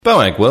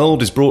Boag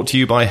World is brought to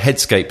you by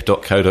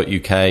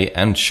headscape.co.uk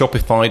and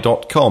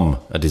shopify.com,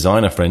 a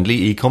designer-friendly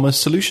e-commerce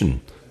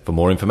solution. For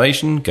more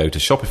information, go to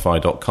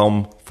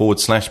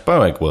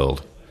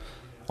shopify.com/boagworld.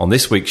 On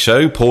this week's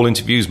show, Paul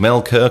interviews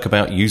Mel Kirk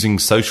about using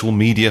social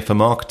media for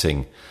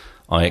marketing.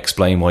 I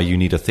explain why you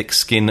need a thick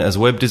skin as a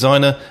web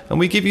designer, and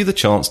we give you the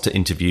chance to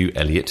interview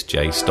Elliot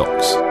J.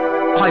 Stocks.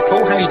 Hi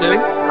Paul, how are you doing?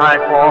 Hi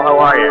Paul, how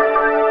are you?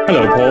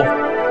 Hello Paul.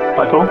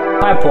 Hi Paul.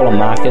 Hi Paul and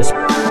Marcus.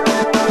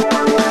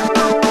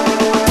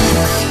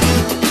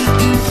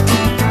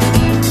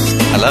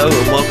 Hello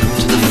and welcome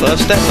to the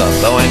first ever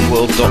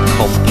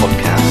boagworld.com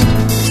podcast.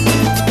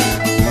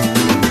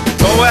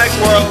 Boag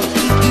World.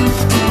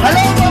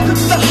 Hello, welcome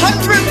to the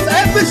 100th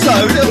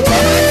episode of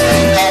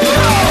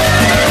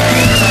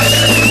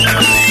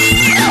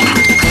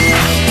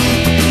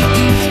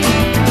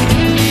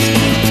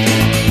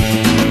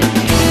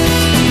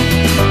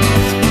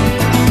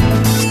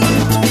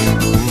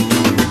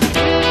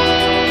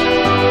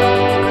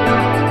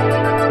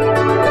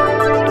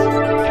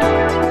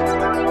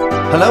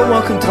Hello and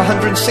welcome to the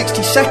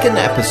 162nd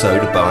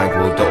episode of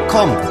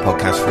boagworld.com, the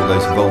podcast for all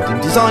those involved in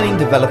designing,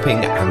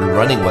 developing and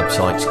running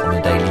websites on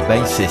a daily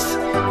basis.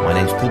 My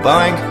name's Paul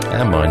Boag.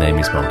 And my name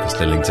is Marcus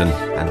Lillington.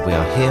 And we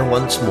are here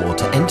once more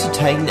to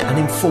entertain and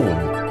inform.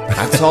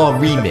 That's our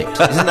remit.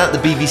 Isn't that the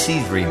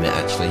BBC's remit,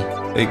 actually?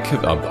 It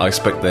could. I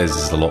expect theirs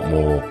is a lot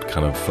more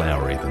kind of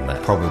flowery than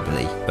that.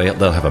 Probably.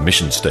 They'll have a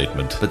mission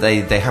statement. But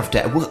they have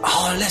to...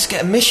 let's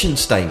get a mission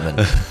statement.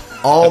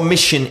 Our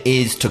mission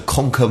is to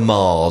conquer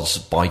Mars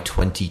by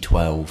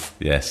 2012.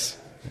 Yes,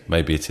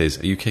 maybe it is.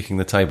 Are you kicking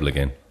the table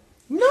again?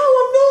 No,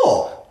 I'm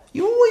not.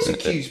 You always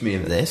accuse me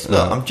of this.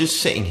 Look, I'm just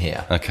sitting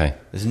here. Okay.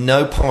 There's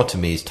no part of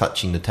me is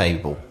touching the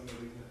table.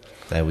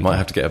 There we go. Might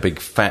have to get a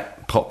big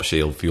fat pop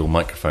shield for your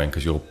microphone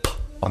because you're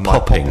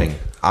popping.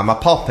 I'm a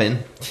popping.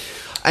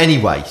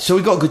 Anyway, so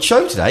we've got a good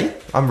show today.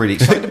 I'm really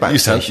excited about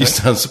it. You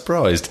sound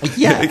surprised.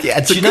 Yeah,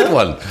 it's a good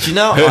one. Do you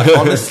know, I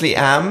honestly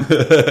am.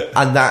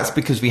 And that's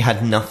because we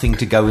had nothing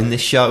to go in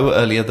this show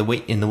earlier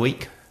in the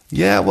week.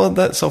 Yeah, well,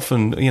 that's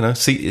often,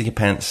 seat in your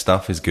pants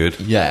stuff is good.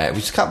 Yeah, it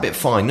was cut a bit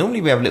fine.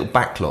 Normally we have a little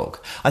backlog.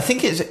 I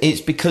think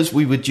it's because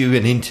we were due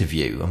an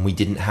interview and we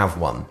didn't have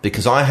one.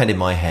 Because I had in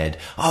my head,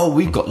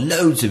 we've got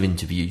loads of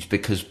interviews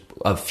because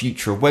of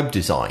Future of Web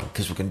Design,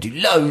 because we're going to do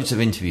loads of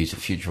interviews at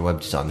Future of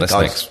Web Design. That's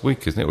next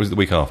week, isn't it? Or is it the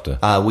week after?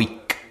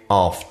 Week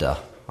after.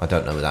 I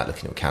don't know without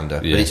looking at a calendar.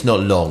 Yeah. But it's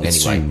not long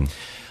it's anyway. Soon.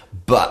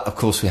 But, of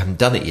course, we haven't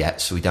done it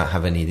yet, so we don't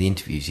have any of the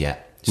interviews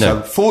yet.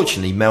 No. So,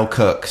 fortunately, Mel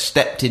Kirk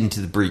stepped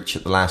into the breach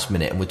at the last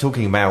minute, and we're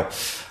talking about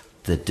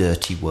the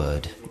dirty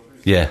word.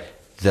 Yeah.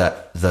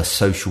 The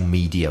social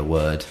media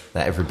word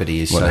that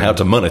everybody is saying. How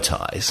to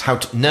monetize. How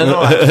to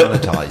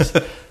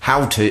monetize.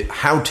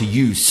 How to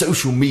use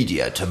social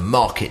media to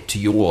market to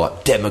your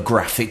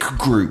demographic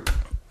group.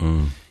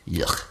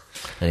 Yuck.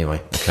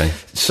 Anyway. Okay.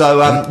 So,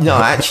 no,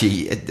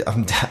 actually,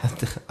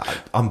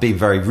 I'm being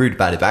very rude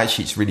about it, but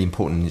actually it's really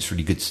important and it's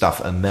really good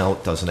stuff, and Mel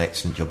does an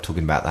excellent job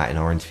talking about that in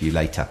our interview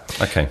later.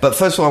 Okay. But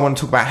first of all, I want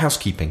to talk about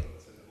housekeeping.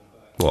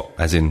 What?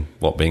 As in,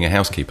 what, being a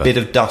housekeeper? Bit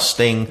of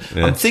dusting.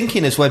 Yeah. I'm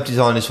thinking as web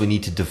designers we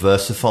need to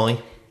diversify,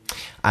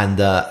 and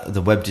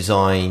the web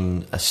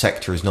design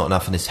sector is not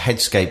enough, and as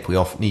Headscape we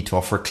need to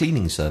offer a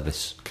cleaning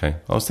service. Okay.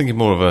 I was thinking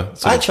more of a...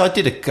 Actually, I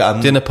did a...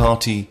 dinner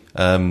party,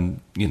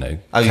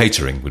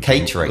 catering. Would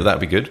that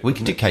be good? We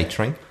can do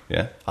catering.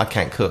 Yeah. I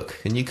can't cook.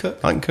 Can you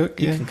cook? I can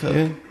cook, You can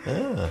cook?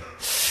 Yeah.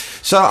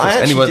 So I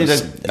actually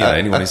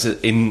anyone who's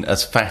in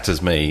as fat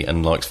as me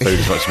and likes food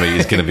as much as me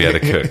is going to be able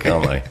to cook,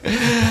 aren't they?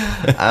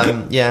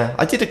 Yeah,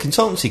 I did a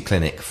consultancy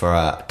clinic for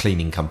a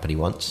cleaning company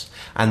once,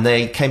 and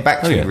they came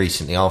back to me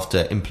recently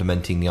after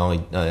implementing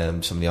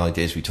some of the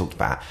ideas we talked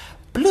about.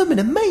 Blooming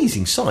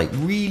amazing site,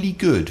 really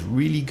good,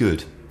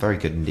 very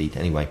good indeed.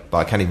 Anyway, but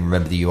I can't even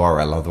remember the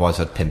URL, otherwise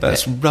I'd pimp it.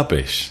 That's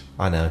rubbish.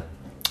 I know.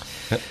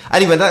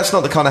 Anyway, that's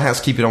not the kind of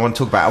housekeeping I want to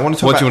talk about. What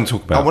do you want to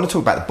talk about? I want to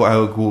talk about the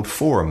Boag World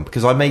Forum,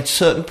 because I made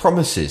certain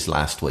promises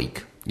last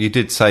week. You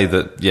did say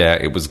that,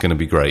 it was going to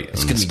be great.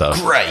 It's going to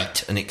be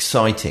great and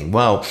exciting.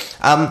 Well,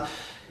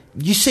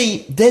 you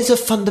see, there's a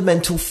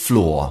fundamental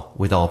flaw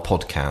with our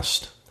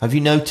podcast. Have you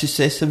noticed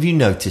this? Have you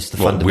noticed the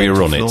fundamental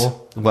we're on flaw? It.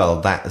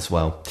 Well, that as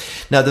well.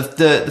 Now,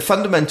 the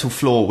fundamental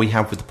flaw we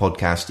have with the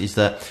podcast is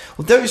that,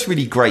 although it's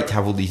really great to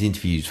have all these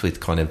interviews with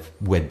kind of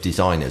web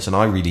designers, and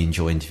I really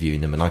enjoy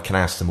interviewing them, and I can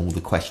ask them all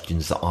the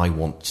questions that I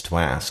want to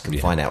ask and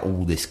find out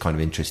all this kind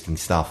of interesting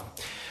stuff,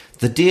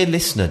 the dear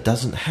listener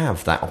doesn't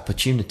have that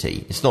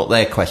opportunity. It's not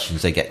their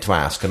questions they get to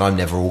ask, and I'm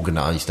never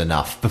organised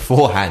enough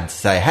beforehand to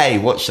say, hey,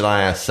 what should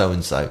I ask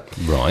so-and-so?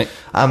 Right.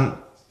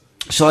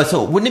 So I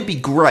thought, wouldn't it be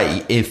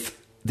great if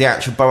the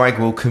actual Boag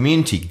World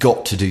community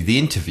got to do the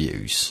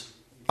interviews?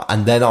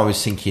 And then I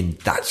was thinking,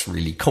 that's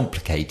really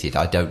complicated.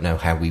 I don't know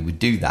how we would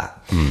do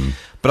that.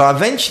 But I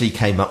eventually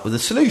came up with a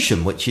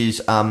solution, which is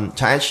to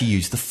actually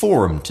use the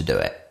forum to do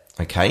it.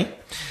 Okay.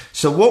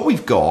 So what we're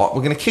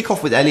going to kick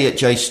off with Elliot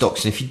J.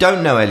 Stocks. And if you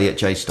don't know Elliot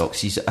J.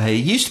 Stocks, he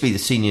used to be the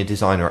senior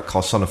designer at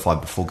Carsonify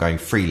before going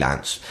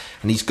freelance.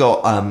 And he's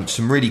got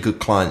some really good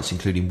clients,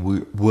 including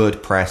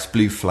WordPress,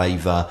 Blue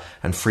Flavor,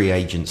 and Free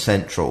Agent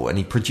Central. And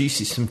he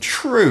produces some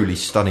truly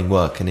stunning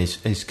work and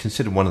is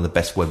considered one of the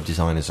best web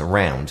designers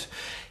around.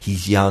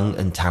 He's young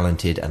and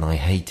talented, and I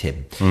hate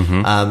him.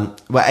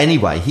 Well,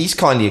 anyway, he's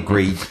kindly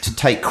agreed to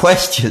take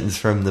questions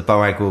from the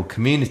Boag World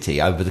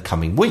community over the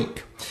coming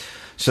week.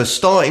 So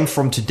starting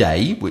from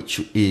today, which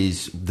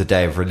is the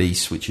day of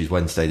release, which is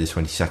Wednesday the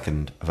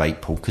 22nd of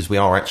April, because we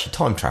are actually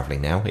time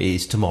travelling now. It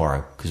is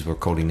tomorrow, because we're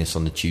recording this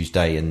on the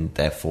Tuesday, and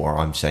therefore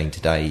I'm saying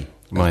today.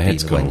 My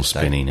head's gone all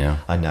spinny now.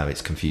 I know,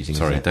 it's confusing.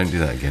 Sorry, isn't it? don't do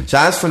that again. So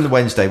as from the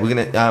Wednesday, we're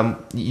going to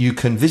you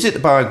can visit the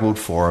Boag World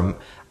forum,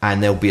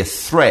 and there'll be a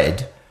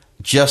thread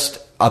just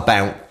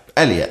about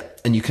Elliot.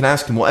 And you can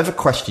ask him whatever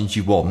questions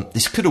you want.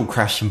 This could all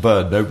crash and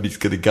burn. Nobody's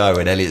going to go,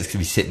 and Elliot's going to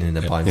be sitting in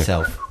there by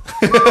himself.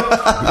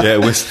 Yeah,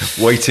 we're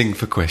waiting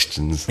for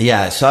questions.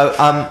 Yeah, so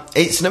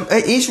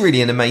it is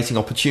really an amazing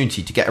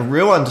opportunity to get a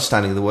real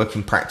understanding of the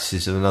working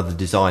practices of another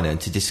designer and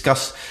to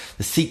discuss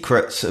the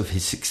secrets of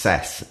his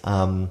success.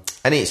 And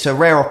it's a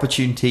rare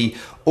opportunity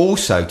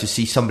also to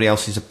see somebody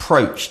else's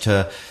approach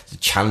to the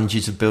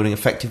challenges of building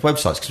effective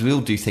websites, because we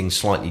all do things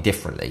slightly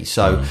differently.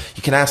 So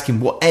you can ask him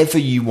whatever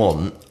you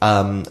want,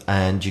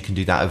 and you can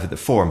do that over the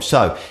forum.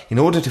 So in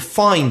order to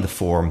find the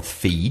forum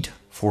thread,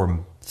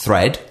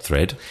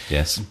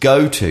 yes,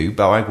 go to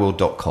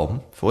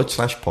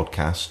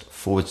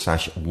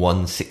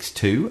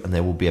boagworld.com/podcast/162, and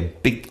there will be a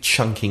big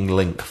chunking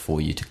link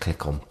for you to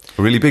click on.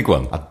 A really big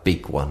one? A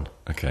big one.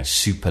 Okay.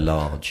 Super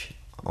large.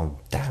 Oh,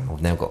 damn,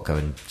 I've now got to go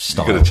and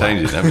start. You've got to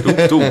change it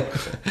now.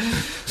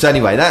 So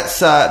anyway,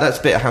 that's a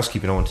bit of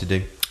housekeeping I want to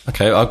do.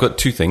 Okay, I've got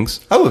two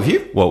things. Oh, have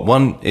you? Well,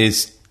 one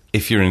is,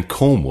 if you're in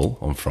Cornwall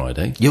on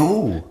Friday,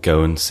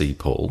 go and see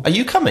Paul. Are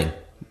you coming?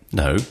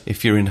 No,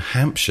 if you're in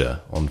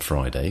Hampshire on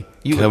Friday,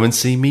 go and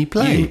see me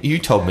play. You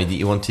told me that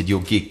you wanted your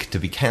gig to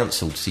be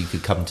cancelled so you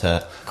could come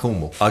to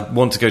Cornwall. I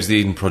want to go to the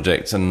Eden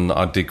Project, and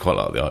I did quite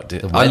like the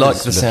idea. I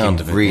like the sound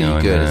of it.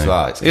 Really good as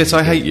well. Yes,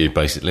 I hate you,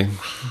 basically.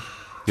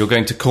 You're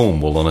going to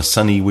Cornwall on a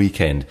sunny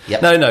weekend.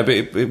 Yep. No,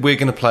 but we're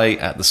going to play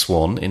at the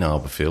Swan in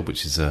Arborfield,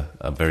 which is a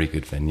very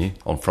good venue,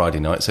 on Friday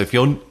night. So if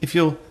you're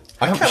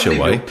Hampshire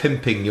way, you're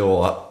pimping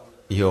your.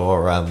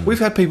 We've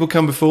had people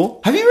come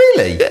before. Have you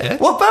really? Yeah.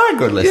 What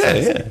Boag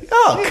listeners? Yeah.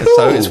 Oh, cool.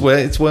 So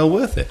it's well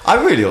worth it.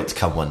 I really ought to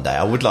come one day.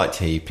 I would like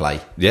to hear you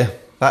play. Yeah,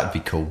 that'd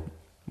be cool.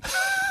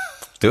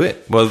 Do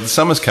it. Well, the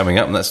summer's coming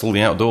up, and that's all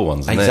the outdoor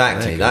ones.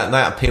 Exactly.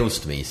 That appeals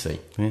to me. You see.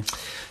 Yeah.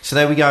 So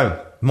there we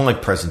go. My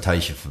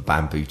presentation for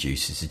Bamboo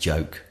Juice is a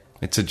joke.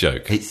 It's a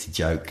joke. It's a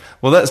joke.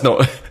 Well, that's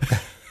not.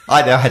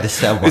 I know how to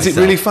sell myself. Is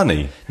it really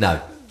funny? No,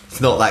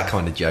 it's not that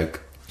kind of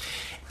joke.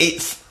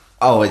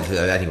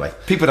 Anyway,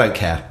 people don't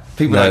care.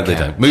 People don't care.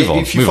 They don't. Move on.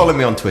 If you follow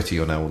me on Twitter,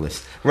 you'll know all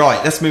this.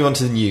 Right, let's move on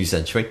to the news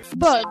then, shall we?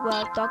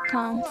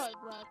 Boagworld.com.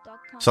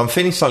 So I'm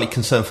feeling slightly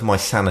concerned for my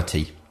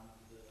sanity.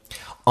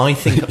 I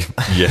think.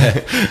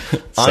 Yeah.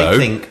 I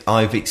think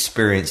I've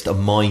experienced a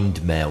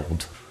mind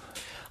meld.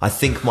 I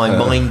think my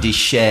mind is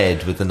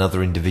shared with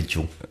another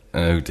individual.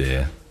 Oh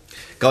dear.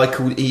 Guy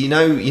called, you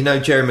know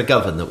Jerry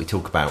McGovern that we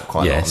talk about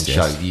quite a lot on the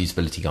show, the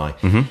usability guy.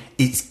 Mm-hmm.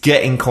 It's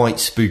getting quite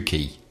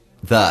spooky.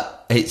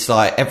 That it's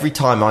like every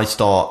time I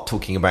start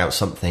talking about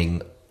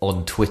something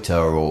on Twitter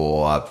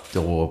or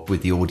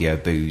with the audio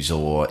booze,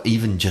 or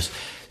even just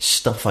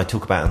stuff I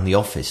talk about in the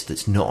office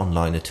that's not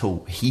online at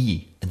all,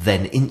 he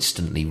then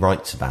instantly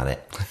writes about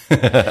it.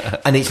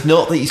 And it's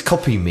not that he's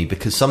copying me,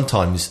 because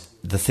sometimes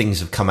the things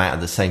have come out at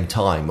the same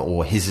time,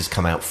 or his has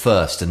come out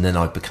first, and then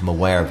I've become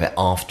aware of it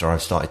after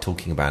I've started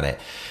talking about it.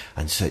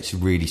 And so it's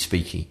really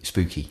spooky.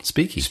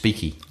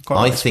 Speaky. Quite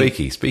like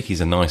speaky. Speaky's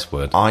a nice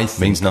word.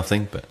 Means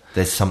nothing, but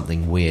there's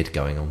something weird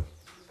going on.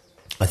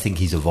 I think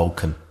he's a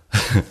Vulcan.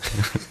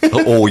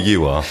 Or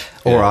you are.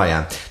 Or I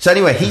am. So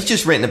anyway, he's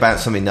just written about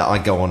something that I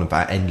go on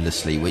about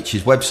endlessly, which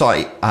is which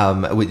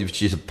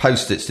is a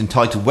post that's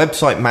entitled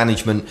Website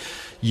Management.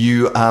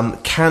 You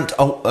can't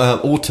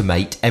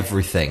automate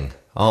everything.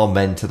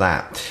 Amen to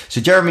that.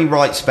 So Jeremy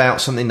writes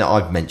about something that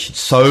I've mentioned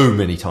so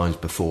many times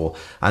before,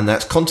 and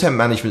that's content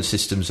management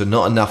systems are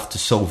not enough to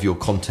solve your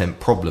content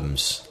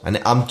problems. And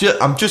I'm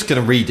just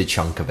going to read a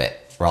chunk of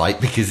it, right?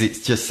 Because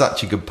it's just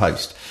such a good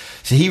post.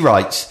 So he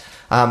writes,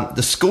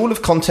 the School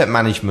of Content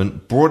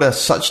Management brought us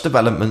such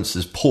developments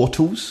as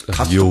portals.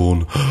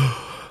 Yawn.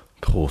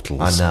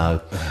 Portals. I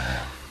know.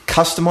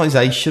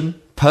 Customization,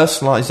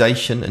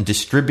 personalization, and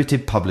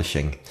distributed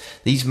publishing.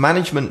 These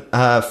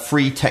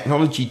management-free,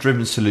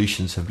 technology-driven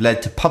solutions have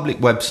led to public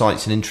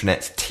websites and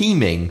intranets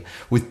teeming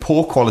with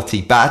poor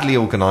quality, badly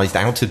organized,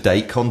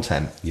 out-of-date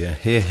content. Yeah,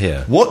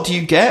 here. What do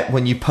you get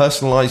when you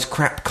personalize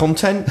crap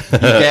content? You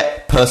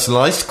get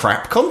personalized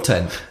crap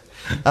content.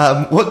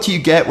 What do you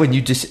get when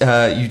you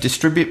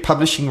distribute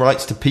publishing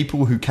rights to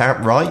people who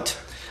can't write,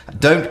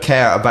 don't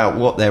care about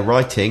what they're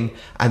writing,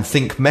 and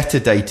think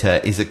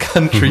metadata is a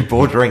country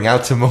bordering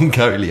out of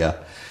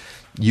Mongolia?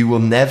 You will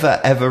never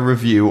ever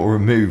review or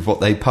remove what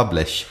they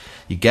publish.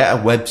 you get a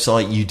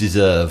website you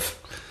deserve.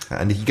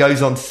 And he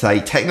goes on to say,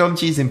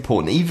 technology is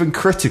important, even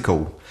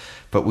critical,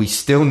 but we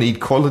still need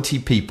quality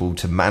people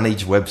to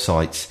manage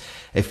websites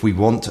if we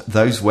want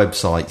those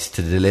websites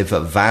to deliver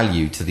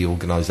value to the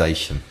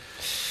organisation.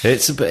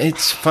 It's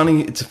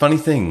funny. It's a funny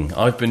thing.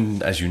 I've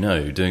been, as you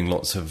know, doing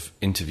lots of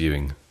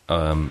interviewing.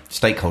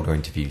 Stakeholder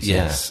interviews,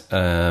 yes.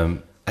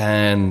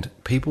 And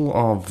people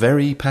are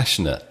very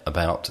passionate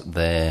about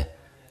the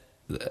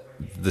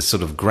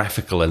sort of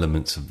graphical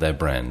elements of their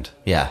brand.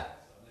 Yeah.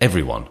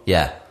 Everyone.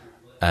 Yeah.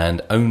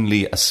 And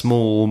only a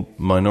small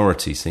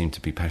minority seem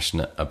to be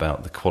passionate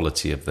about the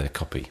quality of their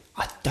copy.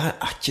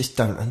 I just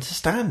don't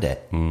understand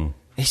it.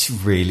 It's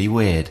really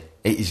weird.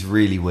 It is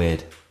really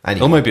weird.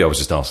 Anyway, or maybe I was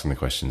just asking the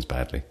questions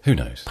badly. Who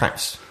knows?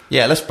 perhaps.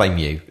 Yeah, let's blame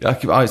you.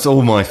 It's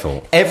all my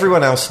fault.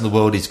 Everyone else in the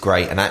world is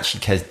great and actually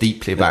cares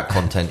deeply about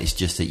content. It's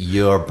just that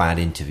you're a bad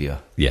interviewer.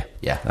 Yeah.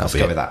 Let's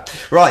go with that.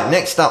 Right,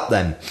 next up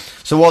then.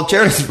 So while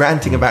Jerry's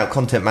ranting about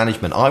content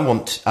management, I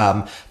want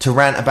to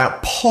rant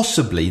about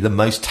possibly the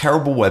most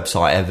terrible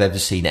website I've ever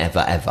seen,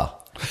 ever.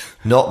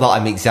 Not that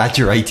I'm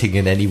exaggerating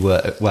in any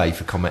way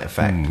for comment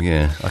effect.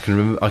 Yeah, I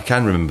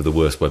can remember the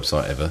worst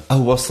website ever.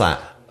 Oh, what's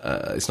that?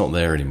 It's not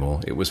there anymore.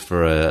 It was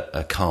for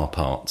a car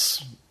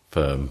parts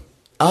firm.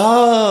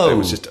 Oh, it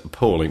was just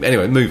appalling.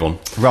 Anyway, move on.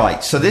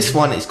 Right, so this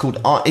one is called...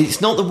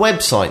 it's not the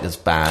website that's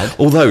bad.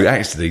 Although,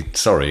 actually,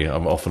 sorry,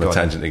 I'm off on a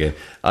tangent again.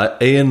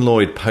 Ian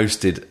Lloyd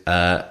posted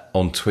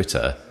on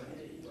Twitter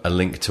a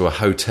link to a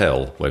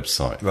hotel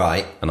website.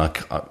 Right. And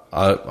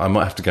I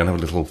might have to go and have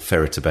a little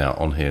ferret about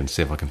on here and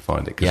see if I can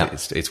find it,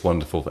 because it's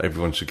wonderful.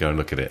 Everyone should go and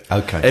look at it.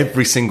 Okay.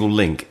 Every single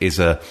link is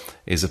a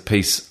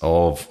piece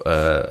of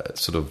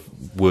sort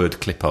of word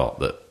clip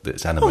art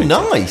that's animated.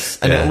 Oh, nice.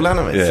 And it all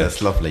animates. Yeah.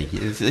 That's lovely.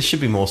 There should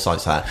be more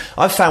sites like that.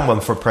 I found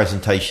one for a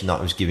presentation that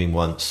I was giving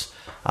once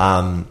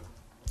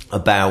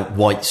about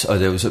white... I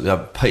was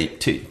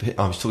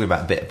talking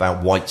about a bit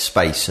about white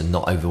space and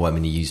not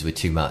overwhelming the user with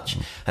too much.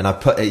 And I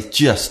put... It's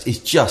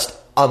just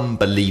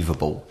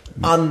unbelievable.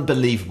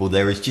 Unbelievable.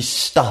 There is just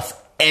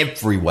stuff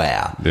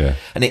everywhere. Yeah.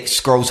 And it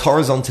scrolls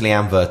horizontally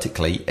and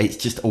vertically. It's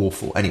just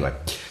awful. Anyway,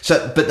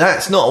 but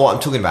that's not what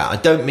I'm talking about. I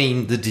don't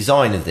mean the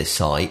design of this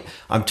site.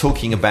 I'm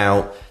talking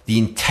about the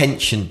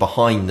intention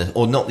behind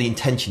or not the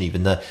intention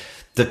even, the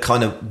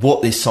kind of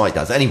what this site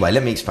does. Anyway,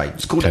 let me explain.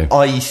 It's called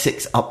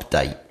IE6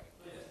 Update.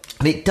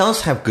 And it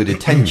does have good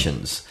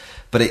intentions,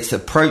 but its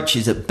approach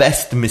is at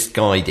best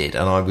misguided,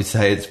 and I would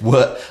say it's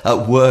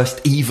at worst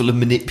evil and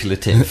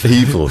manipulative.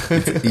 Evil.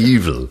 It's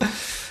evil.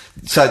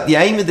 So the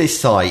aim of this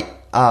site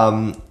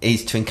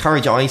is to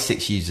encourage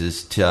IE6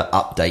 users to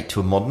update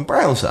to a modern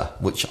browser,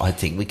 which I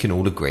think we can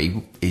all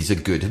agree is a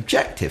good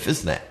objective,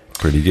 isn't it?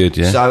 Pretty good,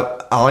 yeah.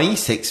 So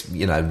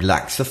IE6,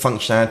 lacks the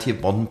functionality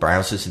of modern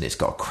browsers, and it's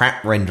got a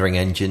crap rendering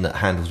engine that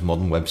handles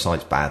modern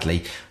websites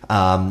badly.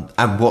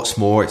 And what's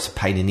more, it's a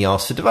pain in the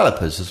arse for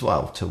developers as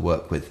well to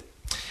work with.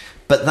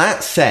 But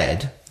that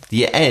said,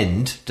 the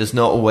end does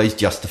not always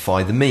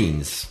justify the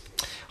means.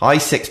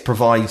 IE6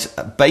 provides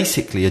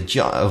IE6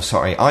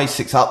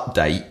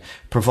 Update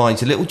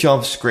provides a little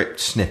JavaScript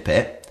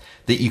snippet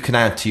that you can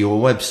add to your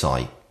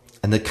website.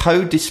 And the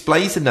code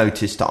displays a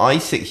notice to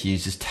IE6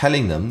 users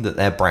telling them that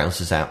their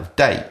browser's out of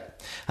date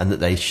and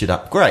that they should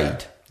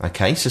upgrade.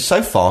 Okay,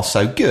 so far,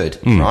 so good,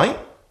 right?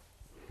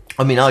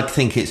 I mean, I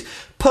think it's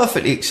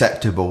perfectly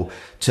acceptable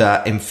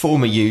to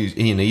inform a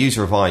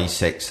user of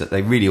IE6 that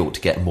they really ought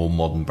to get a more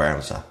modern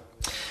browser.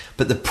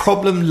 But the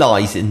problem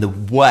lies in the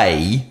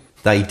way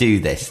they do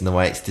this and the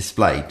way it's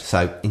displayed.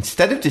 So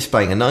instead of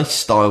displaying a nice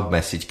styled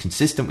message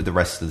consistent with the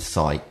rest of the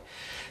site,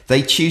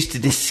 they choose to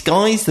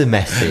disguise the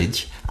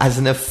message as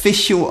an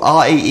official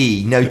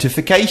IE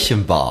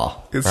notification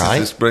bar.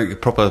 It's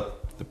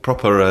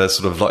proper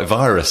sort of like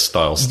virus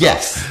style stuff.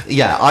 Yes,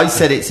 yeah. I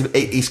said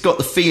it's got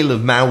the feel of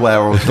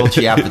malware or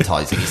dodgy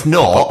advertising. It's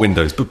not Pop-up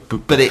windows,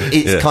 but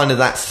it's kind of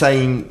that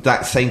same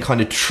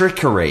kind of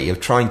trickery of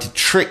trying to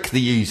trick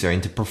the user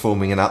into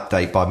performing an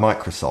update by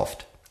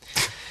Microsoft.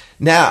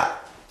 Now,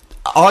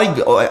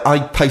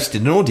 I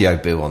posted an audio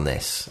bill on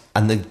this,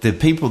 and the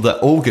people that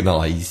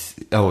organise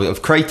or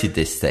have created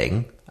this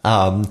thing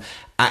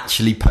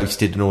actually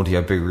posted an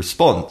audio bill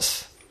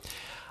response,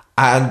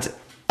 and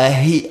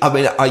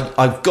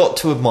I've got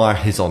to admire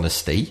his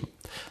honesty,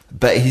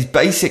 but his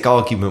basic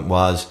argument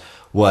was,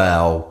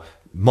 well,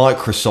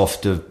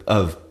 Microsoft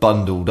have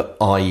bundled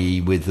IE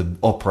with the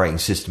operating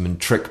system and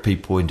tricked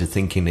people into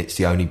thinking it's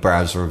the only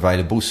browser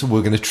available, so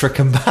we're going to trick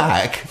them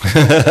back.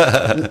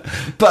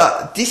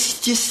 But this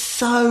is just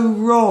so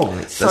wrong.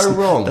 It's so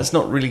wrong. That's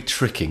not really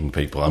tricking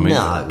people. I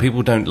mean,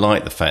 people don't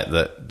like the fact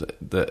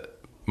that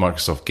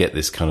Microsoft get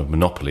this kind of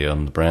monopoly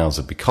on the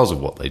browser because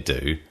of what they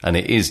do, and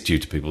it is due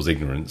to people's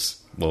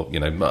ignorance. Well,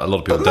 a lot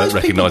of people don't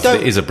recognise that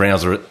it is a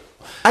browser.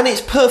 And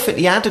it's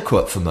perfectly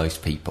adequate for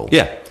most people.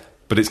 Yeah.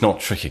 But it's not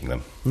tricking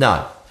them.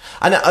 No.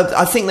 And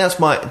I think that's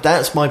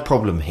my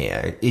problem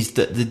here, is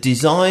that the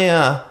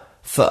desire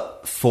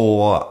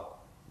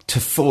to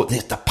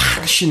the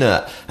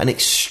passionate and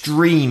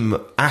extreme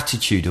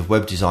attitude of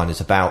web designers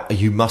about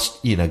you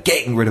must,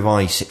 getting rid of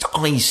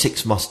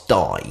IE6 must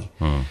die,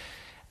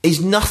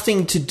 is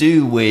nothing to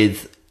do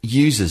with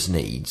users'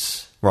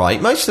 needs,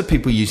 right? Most of the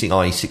people using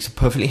IE6 are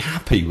perfectly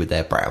happy with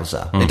their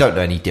browser. They don't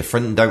know any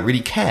different and don't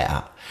really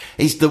care.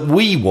 It's that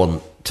we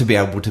want to be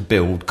able to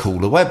build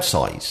cooler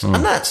websites.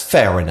 And that's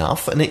fair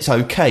enough and it's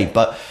okay,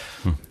 but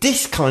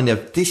this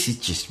is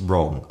just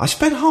wrong. I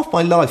spent half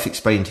my life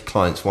explaining to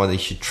clients why they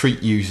should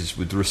treat users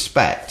with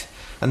respect.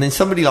 And then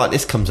somebody like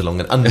this comes along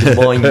and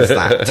undermines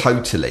that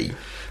totally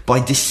by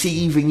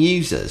deceiving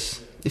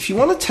users. If you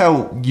want to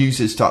tell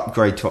users to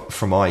upgrade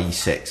from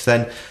IE6,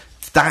 then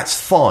that's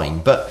fine.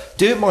 But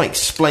do it by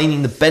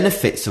explaining the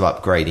benefits of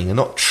upgrading and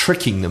not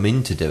tricking them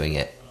into doing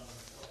it.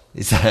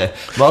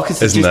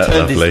 Marcus has just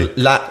turned his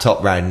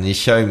laptop round and he's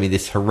showing me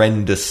this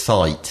horrendous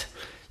site.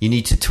 You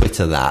need to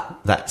Twitter that.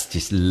 That's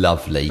just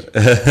lovely.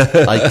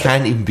 I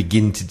can't even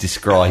begin to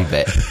describe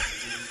it.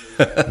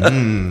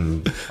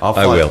 I'll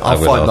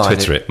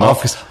Twitter it.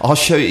 Marcus, I'll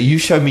show you. You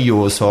show me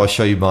yours, so I'll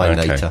show you mine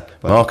later.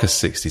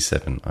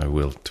 Marcus67. I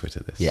will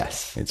Twitter this.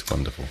 Yes, it's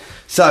wonderful.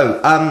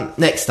 So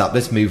next up,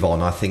 let's move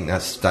on. I think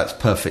that's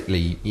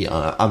perfectly.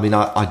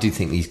 I do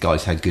think these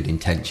guys had good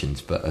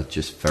intentions, but are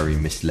just very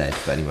misled.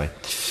 But anyway,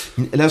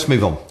 let's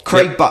move on.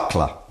 Craig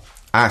Buckler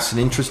asked an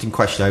interesting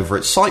question over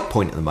at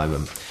SitePoint at the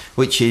moment,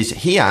 which is,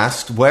 he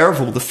asked, where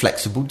have all the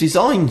flexible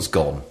designs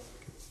gone?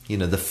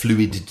 The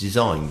fluid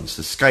designs,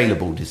 the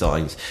scalable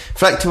designs.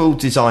 Flexible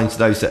designs are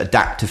those that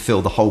adapt to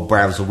fill the whole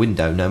browser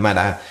window, no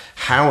matter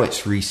how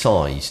it's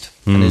resized.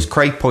 And as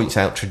Craig points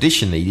out,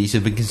 traditionally, these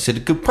have been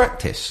considered good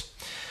practice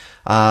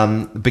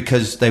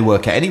because they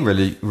work at any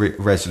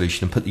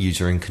resolution and put the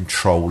user in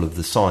control of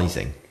the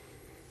sizing.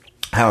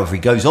 However,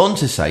 he goes on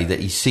to say that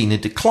he's seen a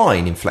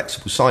decline in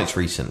flexible sites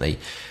recently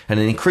and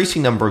an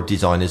increasing number of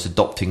designers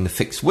adopting the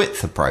fixed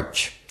width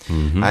approach.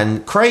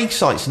 And Craig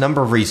cites a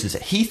number of reasons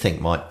that he think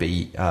might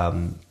be,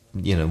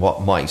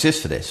 what might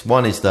exist for this.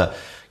 One is that,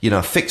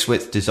 fixed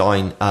width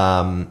design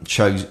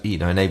shows,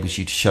 enables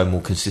you to show more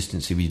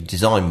consistency with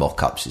design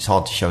mock-ups. It's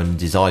hard to show in a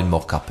design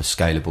mock-up a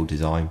scalable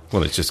design.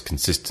 Well, it's just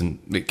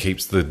consistent. It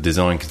keeps the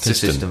design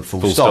consistent.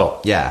 Full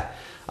stop. Yeah.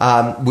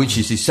 Which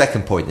is his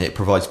second point, that it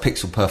provides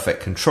pixel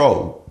perfect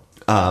control,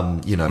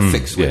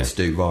 fixed widths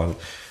do rather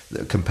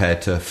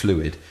compared to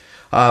fluid.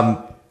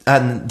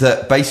 And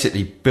that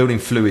basically building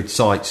fluid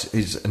sites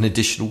is an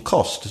additional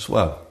cost as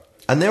well.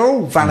 And they're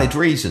all valid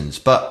reasons,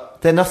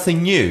 but they're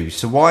nothing new.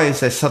 So why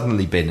has there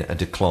suddenly been a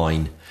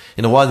decline?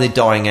 Why are they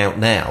dying out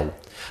now?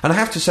 And I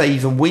have to say,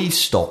 even we've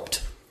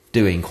stopped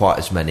doing quite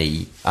as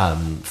many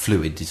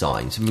fluid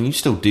designs. I mean, we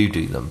still do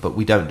them, but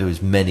we don't do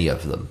as many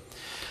of them.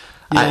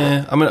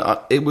 Yeah,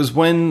 it was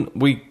when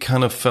we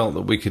kind of felt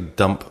that we could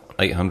dump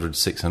 800,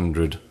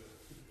 600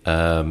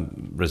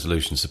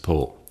 resolution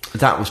support.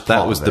 That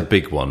was the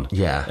big one.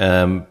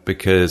 Yeah.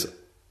 Because,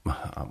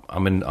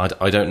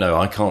 I don't know.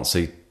 I can't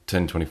see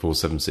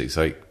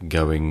 1024-768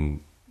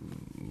 going,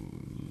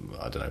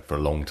 I don't know, for a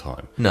long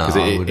time. No,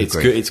 it's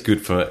good. It's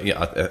good for,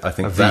 I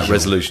think that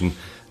resolution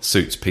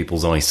suits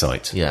people's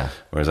eyesight. Yeah.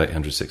 Whereas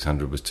 800,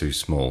 600 was too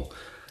small.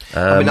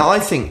 I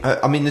think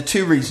the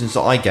two reasons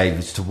that I gave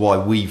as to why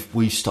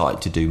we've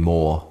started to do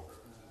more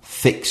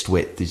fixed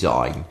width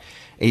design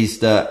is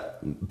that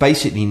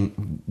basically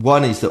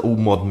one is that all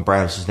modern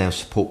browsers now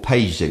support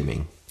page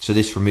zooming, so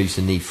this removes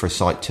the need for a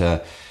site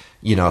to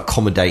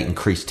accommodate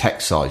increased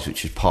text size,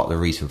 which is part of the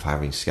reason for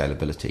having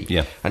scalability.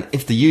 Yeah. And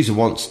if the user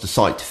wants the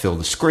site to fill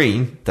the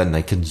screen, then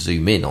they can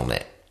zoom in on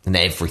it and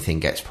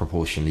everything gets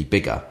proportionally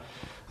bigger.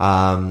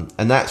 And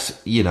that's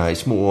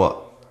it's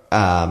more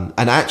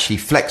and actually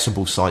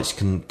flexible sites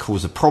can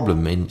cause a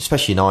problem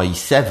especially in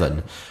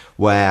IE7,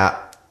 where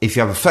if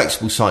you have a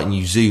flexible site and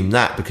you zoom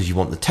that because you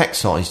want the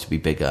text size to be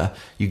bigger,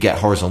 you get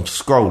horizontal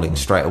scrolling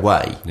straight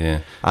away.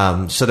 Yeah.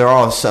 So there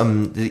are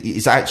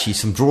it's actually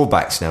some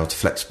drawbacks now to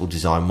flexible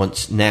design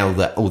now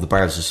that all the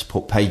browsers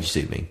support page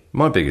zooming.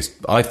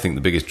 I think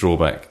the biggest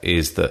drawback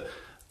is that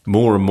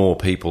more and more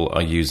people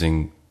are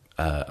using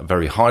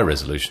very high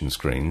resolution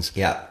screens.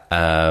 Yeah.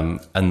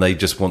 And they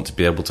just want to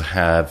be able to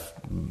have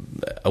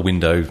a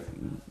window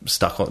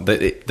stuck on.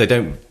 They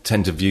don't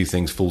tend to view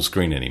things full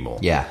screen anymore.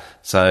 Yeah.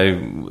 So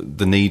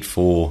the need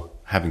for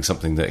having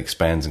something that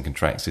expands and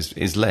contracts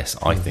is less,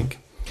 I think.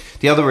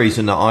 The other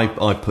reason that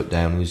I put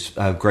down was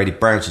graded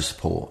browser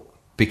support.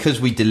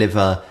 Because we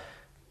deliver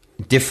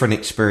different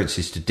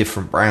experiences to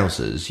different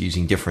browsers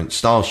using different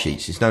style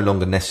sheets, it's no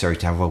longer necessary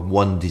to have a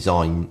one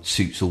design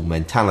suits all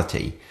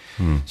mentality.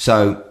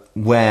 So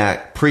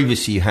where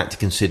previously you had to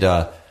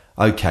consider,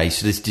 okay,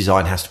 so this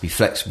design has to be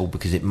flexible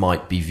because it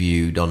might be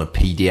viewed on a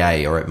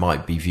PDA or it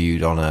might be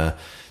viewed on a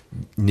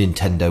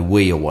Nintendo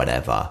Wii or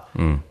whatever.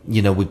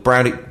 With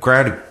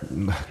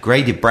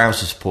graded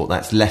browser support,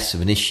 that's less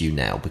of an issue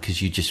now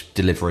because you just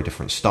deliver a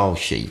different style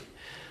sheet.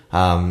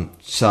 I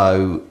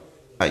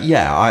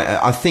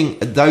think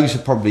those are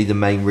probably the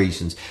main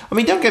reasons. I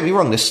mean, don't get me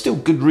wrong, there's still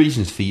good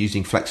reasons for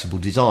using flexible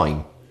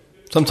design.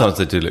 Sometimes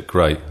they do look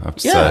great, I have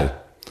to say.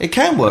 It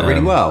can work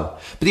really well.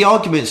 But the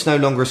argument's no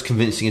longer as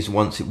convincing as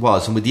once it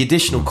was. And with the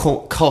additional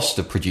cost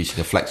of producing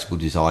a flexible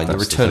design, the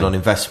return on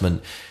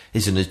investment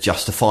isn't as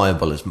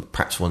justifiable as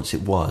perhaps once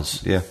it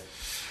was. Yeah.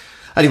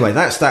 Anyway,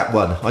 that's that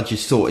one. I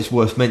just thought it's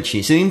worth mentioning.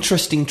 It's an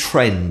interesting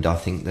trend, I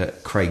think,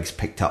 that Craig's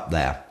picked up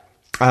there.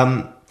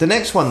 The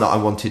next one that I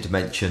wanted to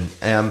mention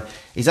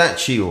is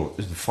actually, or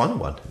is the final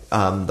one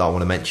that I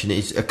want to mention,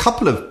 is a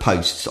couple of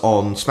posts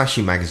on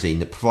Smashing Magazine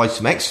that provide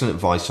some excellent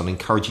advice on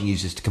encouraging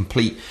users to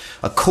complete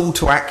a call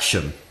to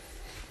action.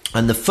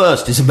 And the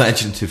first is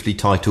imaginatively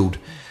titled,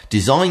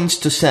 Designs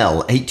to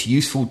Sell, 8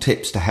 Useful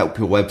Tips to Help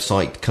Your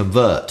Website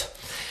Convert.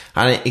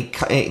 And it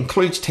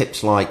includes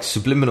tips like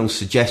subliminal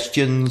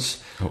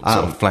suggestions, sort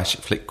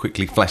of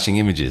quickly flashing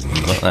images and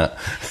things like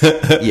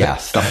that. Yeah,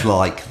 stuff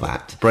like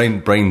that.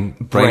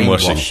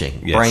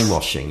 Brainwashing. Yes.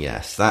 Brainwashing,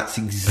 yes. That's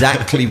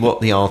exactly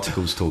what the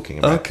article's talking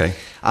about. Okay.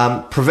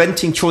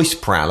 Preventing choice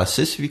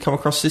paralysis. Have you come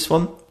across this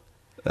one?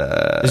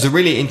 There's a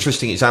really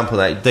interesting example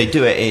that they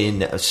do it in.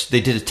 They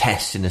did a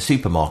test in a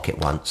supermarket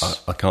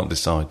once. I can't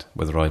decide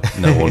whether I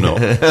know or not.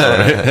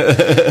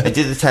 They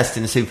did a test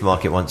in a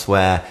supermarket once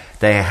where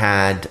they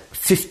had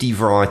 50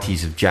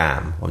 varieties of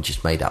jam. I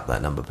just made up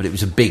that number, but it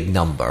was a big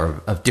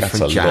number of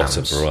different jams.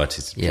 That's a lot of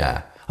varieties.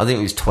 Yeah, I think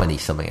it was 20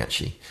 something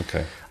actually.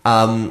 Okay.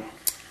 And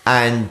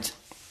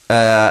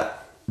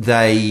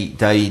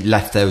they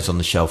left those on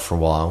the shelf for a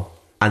while,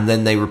 and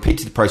then they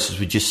repeated the process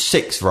with just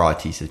 6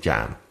 varieties of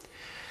jam.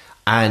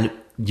 And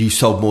you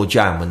sold more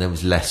jam when there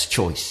was less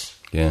choice.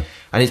 Yeah.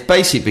 And it's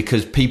basically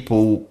because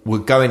people were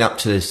going up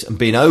to this and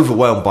being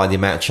overwhelmed by the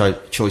amount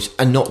of choice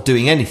and not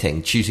doing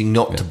anything, choosing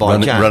not to buy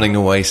jam. Running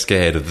away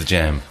scared of the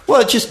jam.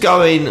 Well, just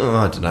going,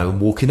 I don't know,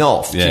 and walking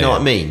off. Do you know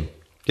what I mean?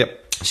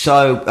 Yep.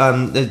 So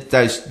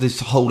there's this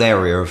whole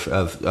area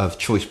of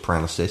choice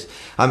paralysis.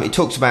 It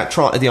talks about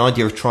the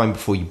idea of trying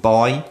before you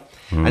buy.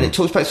 And it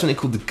talks about something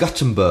called the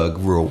Gutenberg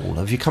rule.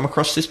 Have you come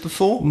across this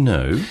before?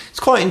 No. It's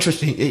quite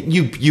interesting.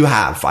 You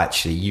have,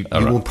 actually. You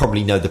will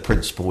probably know the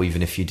principle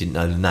even if you didn't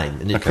know the name.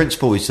 And the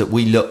principle is that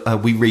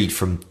we read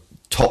from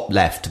top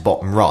left to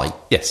bottom right.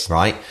 Yes.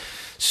 Right?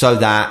 So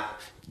that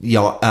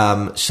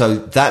so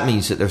that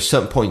means that there are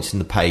certain points in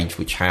the page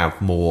which have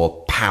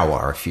more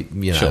power, if you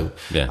know. Sure.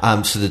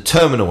 Yeah. So the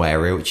terminal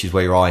area, which is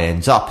where your eye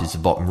ends up, is the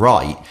bottom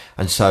right,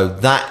 and so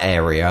that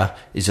area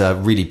is a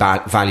really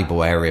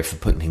valuable area for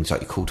putting things like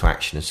your call to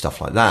action and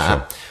stuff like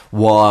that. Sure.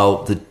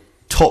 While the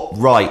top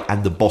right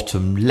and the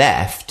bottom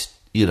left,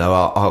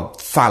 are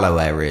fallow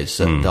areas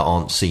that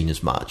aren't seen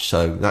as much.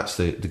 So that's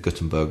the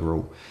Gutenberg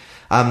rule.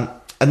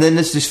 And then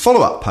there's this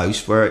follow-up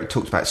post where it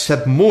talks about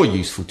 7 more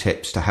useful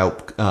tips to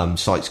help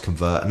sites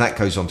convert, and that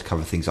goes on to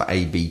cover things like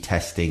A/B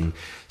testing,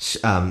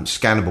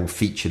 scannable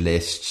feature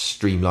lists,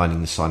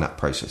 streamlining the sign-up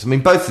process. I mean,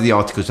 both of the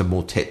articles have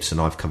more tips than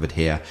I've covered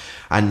here,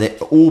 and they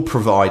all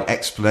provide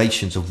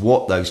explanations of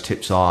what those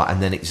tips are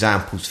and then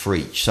examples for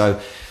each.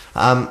 So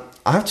I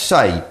have to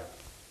say,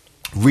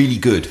 really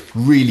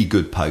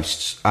good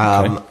posts.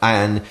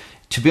 And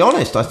to be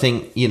honest, I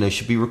think,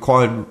 should be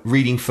required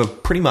reading for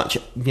pretty much,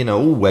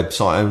 all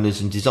website owners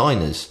and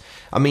designers.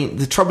 I mean,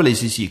 the trouble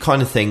is you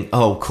kind of think,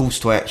 calls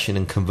to action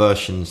and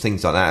conversions,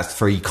 things like that,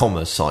 for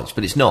e-commerce sites,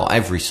 but it's not.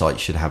 Every site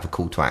should have a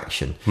call to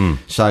action.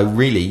 So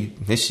really,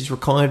 this is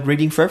required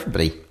reading for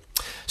everybody.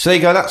 So there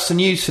you go. That's the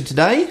news for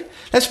today.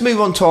 Let's move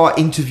on to our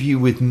interview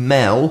with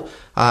Mel,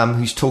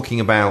 who's talking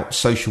about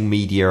social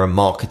media and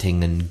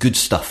marketing and good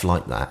stuff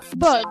like that.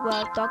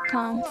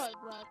 Birdworld.com.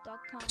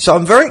 So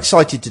I'm very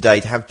excited today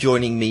to have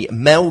joining me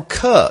Mel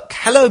Kirk.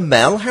 Hello,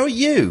 Mel. How are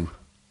you?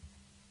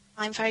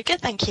 I'm very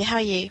good, thank you. How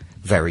are you?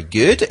 Very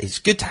good. It's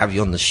good to have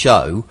you on the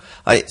show.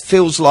 It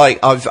feels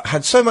like I've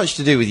had so much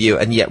to do with you,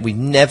 and yet we've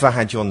never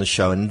had you on the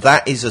show, and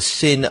that is a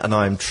sin, and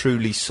I am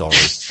truly sorry.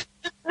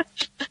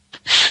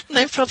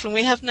 No problem.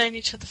 We have known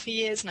each other for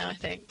years now, I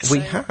think. We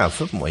have,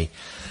 haven't we?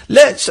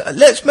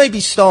 Let's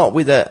maybe start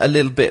with a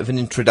little bit of an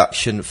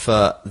introduction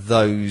for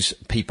those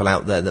people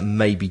out there that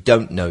maybe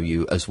don't know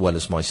you as well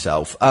as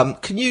myself.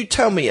 Can you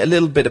tell me a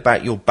little bit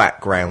about your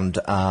background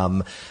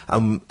and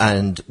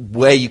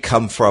where you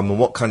come from and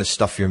what kind of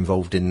stuff you're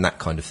involved in and that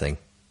kind of thing?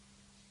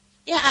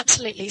 Yeah,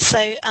 absolutely.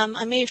 So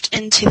I moved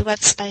into the web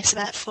space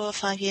about 4 or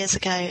 5 years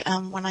ago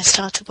when I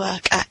started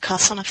work at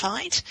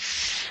Carsonified,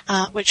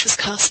 which was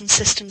Carson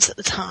Systems at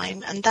the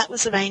time, and that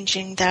was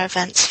arranging their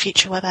events,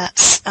 Future Web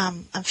Apps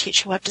and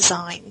Future Web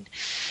Design.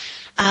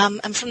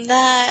 And from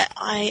there,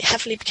 I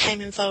heavily became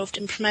involved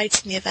in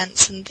promoting the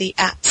events and the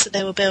apps that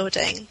they were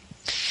building.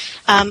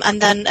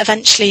 And then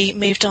eventually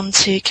moved on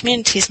to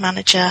Communities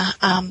Manager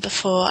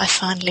before I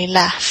finally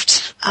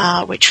left,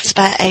 which was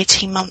about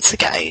 18 months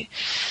ago.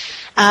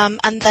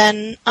 And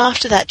then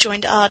after that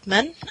joined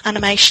Aardman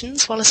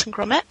Animations, Wallace and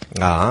Gromit.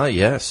 Ah,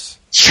 yes.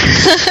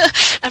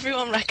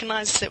 Everyone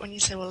recognises it when you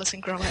say Wallace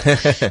and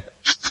Gromit.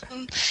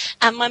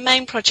 And my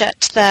main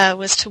project there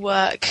was to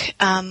work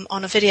on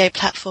a video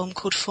platform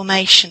called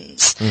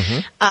Formations,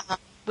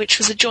 which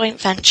was a joint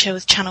venture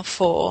with Channel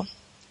 4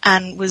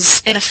 and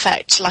was in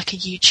effect like a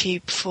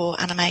YouTube for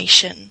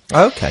animation.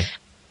 Okay.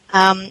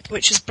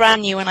 which was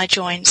brand new when I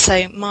joined.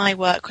 So my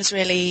work was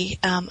really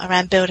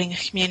around building a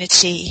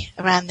community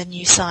around the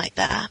new site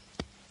there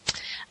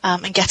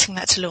and getting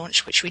that to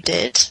launch, which we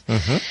did.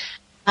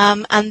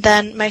 Mm-hmm. And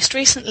then most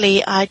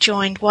recently I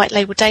joined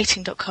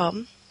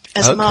whitelabeldating.com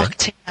as a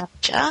marketing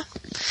manager.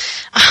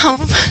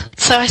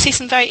 So I see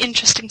some very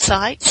interesting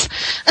sites.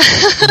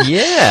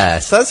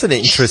 Yes, that's an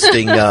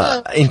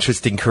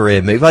interesting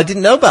career move. I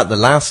didn't know about the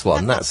last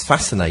one. That's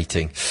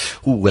fascinating.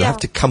 Ooh, we'll have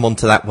to come on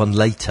to that one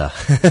later.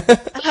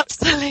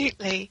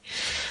 Absolutely.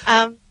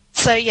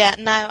 So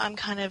now I'm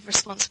kind of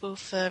responsible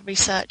for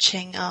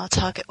researching our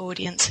target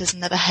audiences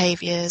and their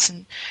behaviours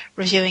and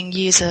reviewing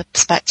user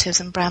perspectives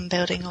and brand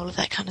building, all of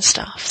that kind of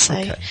stuff.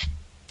 So,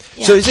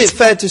 so is it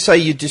fair to say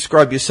you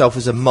describe yourself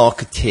as a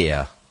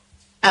marketeer?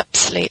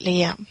 Absolutely,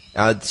 yeah.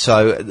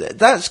 So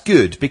that's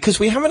good, because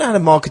we haven't had a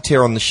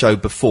marketeer on the show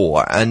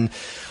before, and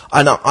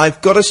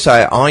I've got to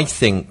say, I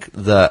think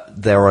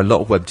that there are a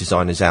lot of web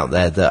designers out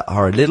there that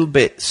are a little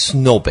bit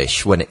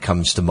snobbish when it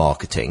comes to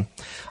marketing.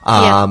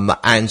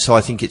 And so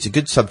I think it's a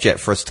good subject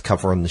for us to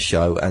cover on the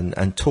show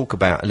and talk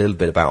about a little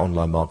bit about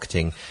online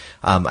marketing,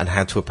 and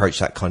how to approach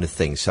that kind of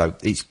thing. So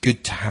it's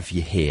good to have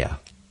you here.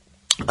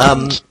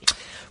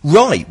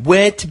 Right,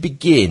 where to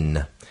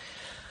begin?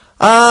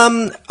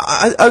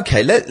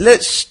 Okay,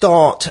 let's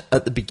start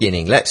at the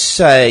beginning. Let's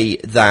say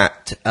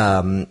that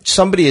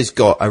somebody has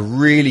got a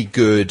really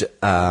good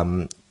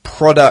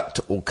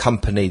product or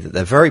company that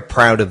they're very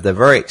proud of, they're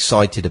very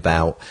excited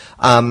about,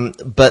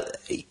 but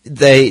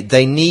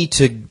they need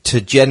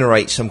to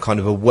generate some kind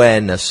of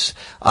awareness,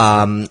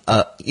 online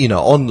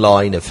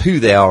of who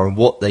they are and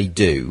what they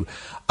do.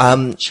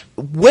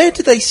 Where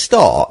do they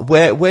start?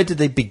 Where do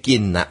they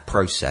begin that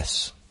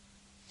process?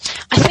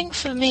 I think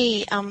for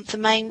me, the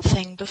main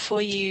thing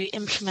before you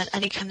implement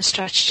any kind of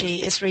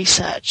strategy is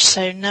research.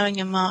 So knowing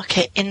your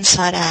market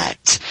inside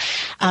out,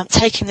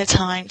 taking the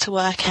time to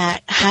work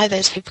out how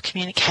those people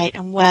communicate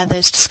and where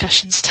those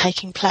discussions are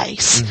taking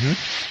place.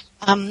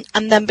 Mm-hmm.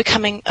 And then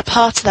becoming a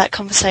part of that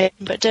conversation,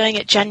 but doing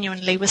it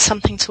genuinely with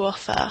something to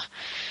offer.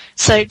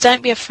 So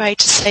don't be afraid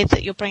to say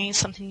that you're bringing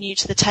something new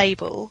to the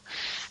table,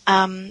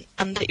 and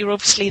that you're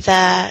obviously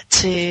there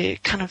to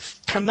kind of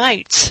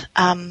promote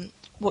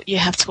what you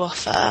have to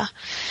offer,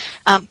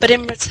 but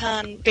in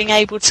return being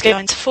able to go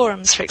into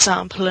forums, for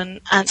example, and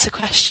answer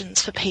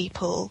questions for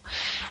people,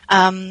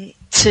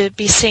 to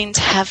be seen to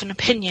have an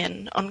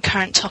opinion on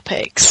current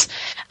topics,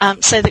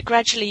 so that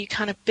gradually you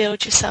kind of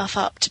build yourself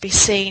up to be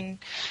seen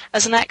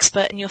as an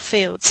expert in your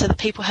field, so that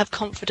people have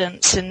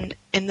confidence in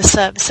the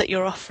service that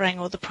you're offering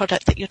or the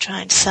product that you're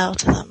trying to sell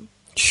to them.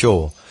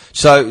 Sure.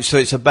 So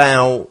it's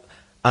about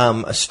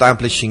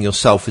establishing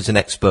yourself as an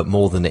expert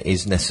more than it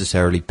is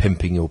necessarily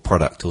pimping your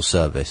product or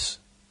service.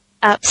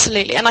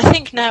 Absolutely. And I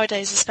think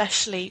nowadays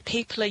especially,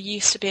 people are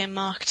used to being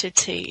marketed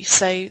to,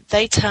 so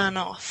they turn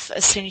off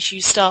as soon as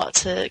you start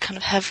to kind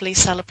of heavily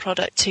sell a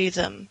product to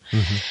them.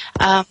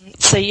 Mm-hmm.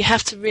 So you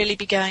have to really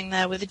be going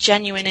there with a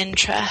genuine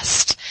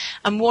interest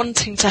and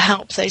wanting to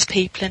help those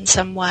people in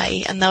some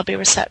way, and they'll be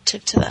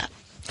receptive to that.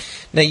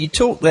 Now, you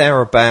talk there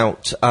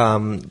about,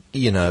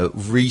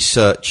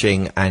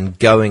 researching and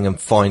going and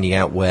finding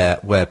out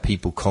where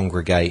people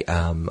congregate,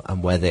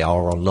 and where they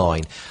are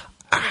online.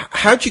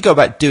 How do you go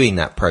about doing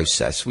that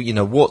process?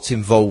 What's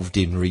involved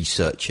in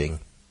researching?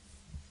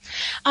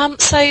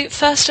 So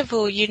first of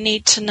all, you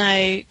need to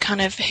know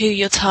kind of who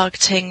you're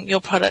targeting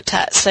your product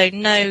at. So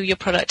know your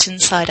product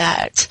inside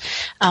out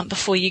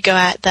before you go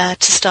out there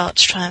to start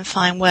to try and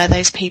find where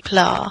those people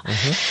are.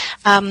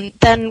 Mm-hmm.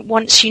 Then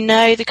once you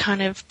know the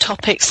kind of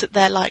topics that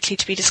they're likely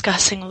to be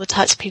discussing or the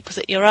types of people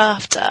that you're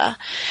after,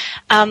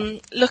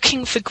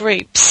 looking for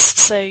groups.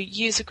 So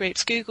user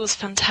groups. Google's a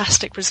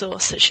fantastic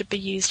resource that should be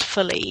used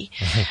fully.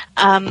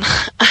 Mm-hmm.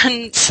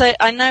 And so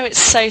I know it's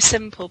so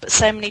simple, but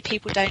so many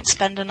people don't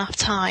spend enough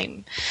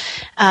time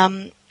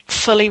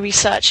fully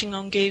researching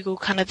on Google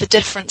kind of the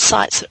different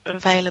sites that are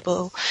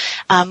available,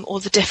 or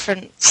the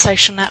different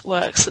social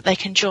networks that they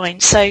can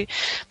join. So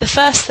the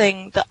first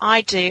thing that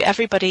I do,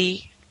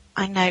 everybody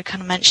I know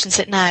kind of mentions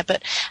it now,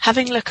 but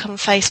having a look on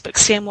Facebook,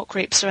 seeing what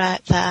groups are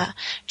out there,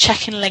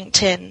 checking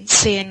LinkedIn,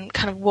 seeing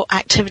kind of what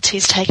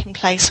activities taking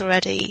place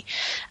already,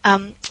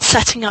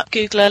 setting up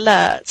Google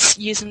Alerts,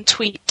 using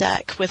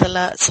TweetDeck with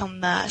alerts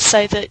on there,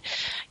 so that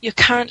you're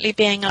currently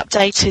being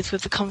updated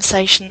with the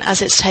conversation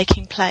as it's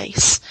taking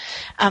place,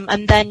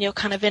 and then you're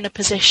kind of in a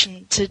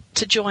position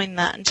to join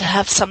that and to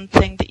have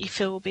something that you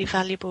feel will be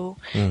valuable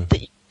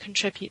that you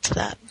contribute to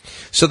that.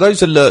 So those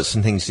alerts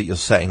and things that you're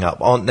setting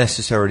up aren't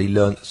necessarily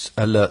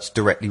alerts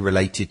directly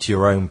related to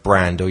your own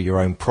brand or your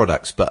own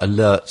products, but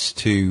alerts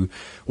to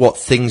what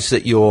things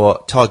that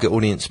your target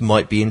audience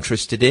might be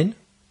interested in?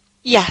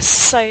 Yes,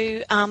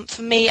 so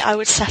for me, I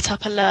would set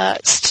up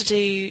alerts to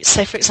do,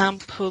 so for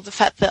example, the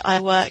fact that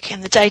I work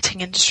in the dating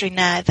industry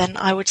now, then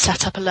I would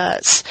set up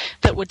alerts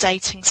that were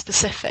dating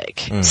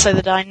specific so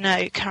that I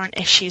know current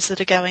issues that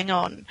are going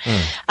on.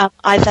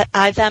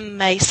 I then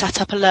may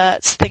set up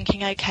alerts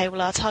thinking, okay,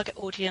 well, our target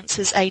audience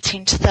is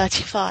 18 to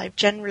 35,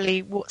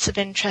 generally what's of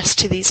interest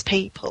to these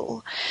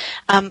people,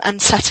 and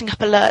setting up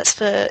alerts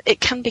for, it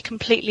can be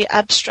completely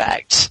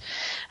abstract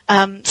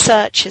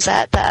searches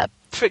out there.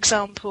 For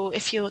example,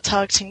 if you're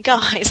targeting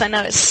guys, I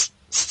know it's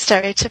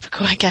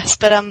stereotypical, I guess,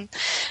 but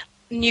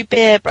new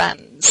beer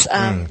brands,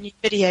 new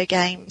video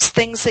games,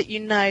 things that you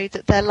know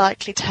that they're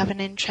likely to have an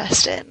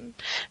interest in,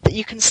 that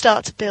you can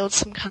start to build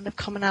some kind of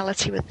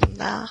commonality with them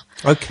there.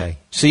 Okay.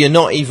 So you're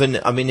not even,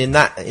 I mean, in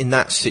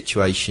that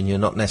situation, you're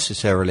not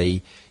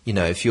necessarily, you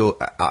know, if you're,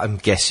 I'm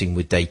guessing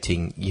with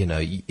dating, you know,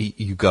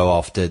 you go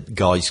after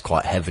guys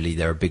quite heavily.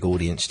 They're a big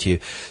audience to you.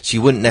 So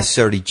you wouldn't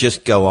necessarily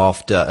just go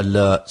after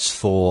alerts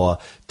for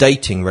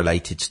dating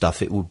related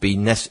stuff. It would be,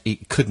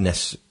 it could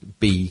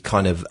be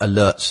kind of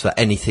alerts for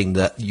anything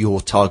that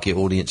your target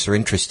audience are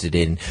interested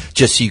in,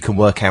 just so you can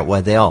work out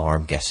where they are,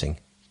 I'm guessing.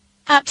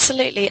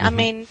 Absolutely. I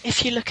mean,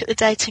 if you look at the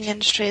dating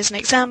industry as an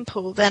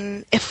example,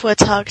 then if we're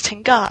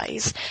targeting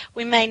guys,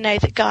 we may know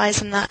that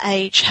guys in that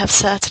age have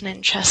certain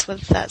interests,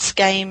 whether that's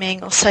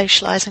gaming or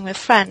socialising with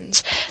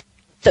friends,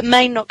 that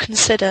may not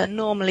consider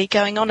normally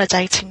going on a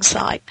dating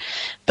site.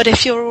 But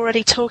if you're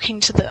already talking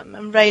to them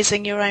and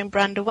raising your own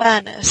brand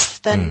awareness,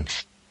 then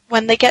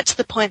when they get to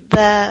the point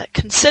they're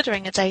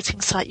considering a dating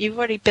site, you've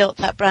already built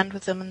that brand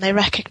with them and they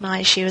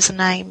recognise you as a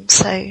name.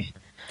 So,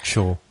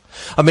 sure.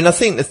 I mean, I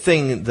think the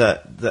thing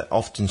that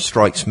often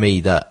strikes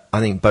me, that I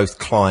think both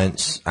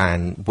clients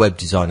and web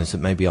designers that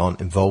maybe aren't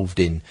involved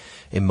in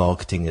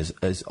marketing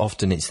as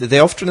often, it's that they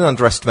often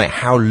underestimate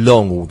how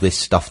long all this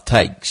stuff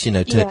takes. You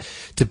know,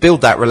 to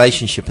build that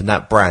relationship and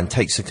that brand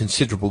takes a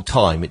considerable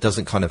time. It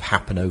doesn't kind of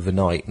happen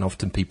overnight, and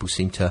often people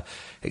seem to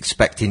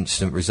expect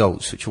instant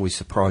results, which always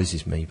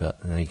surprises me,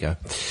 but there you go.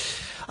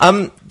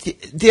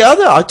 The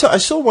other, I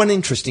saw one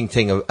interesting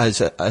thing as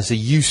a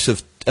use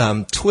of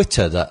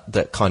Twitter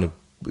that kind of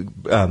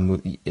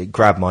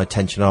grabbed my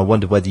attention. I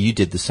wonder whether you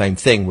did the same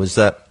thing. Was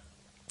that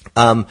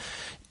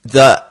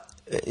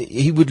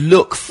he would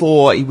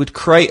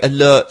create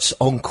alerts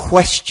on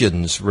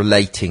questions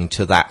relating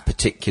to that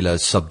particular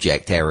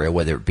subject area,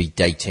 whether it be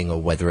dating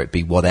or whether it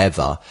be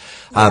whatever.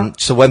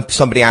 So when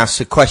somebody asks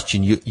a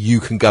question,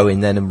 you can go in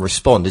then and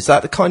respond. Is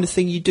that the kind of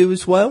thing you do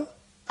as well?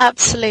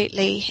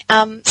 Absolutely.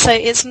 So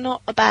it's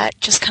not about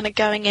just kind of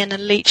going in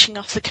and leeching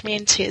off the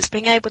community. It's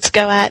being able to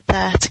go out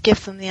there to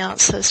give them the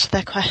answers to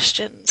their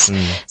questions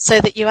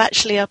so that you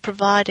actually are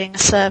providing a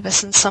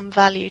service and some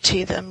value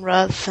to them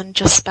rather than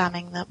just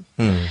spamming them.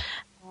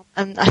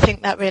 And I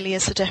think that really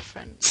is the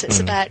difference. It's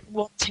about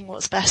wanting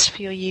what's best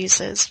for your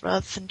users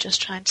rather than just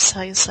trying to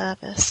sell your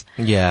service.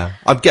 Yeah.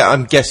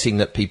 I'm guessing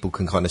that people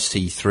can kind of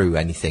see through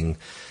anything,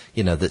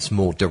 you know, that's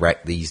more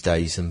direct these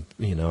days and,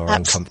 you know, are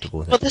uncomfortable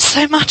with it. Well, there's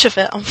so much of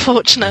it,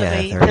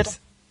 unfortunately. Yeah, there is.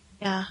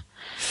 Yeah.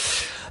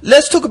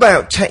 Let's talk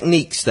about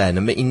techniques then.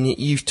 I mean,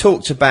 you've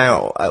talked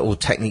about, or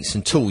techniques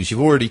and tools.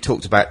 You've already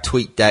talked about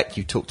TweetDeck.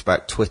 You've talked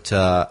about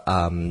Twitter.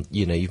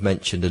 You know, you've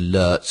mentioned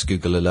alerts,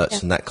 Google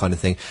Alerts and that kind of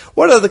thing.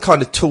 What other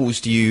kind of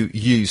tools do you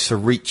use for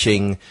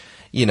reaching,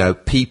 you know,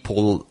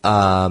 people,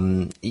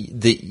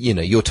 you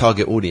know, your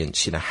target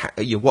audience? You know,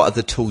 what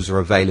other tools are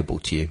available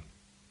to you?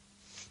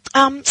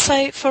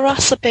 So for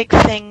us, a big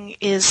thing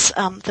is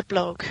the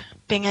blog,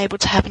 being able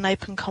to have an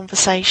open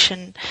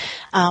conversation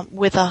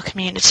with our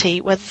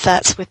community, whether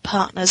that's with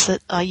partners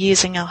that are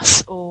using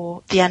us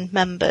or the end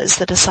members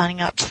that are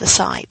signing up to the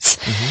sites.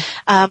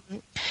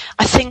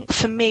 I think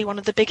for me, one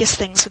of the biggest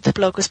things with the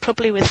blog was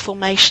probably with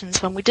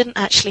Formations, when we didn't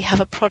actually have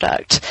a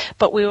product,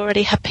 but we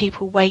already had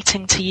people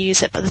waiting to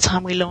use it by the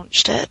time we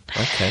launched it.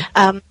 Okay.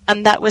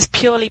 And that was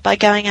purely by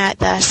going out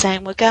there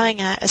saying, we're going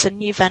out as a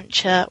new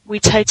venture. We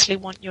totally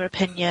want your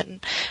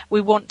opinion. We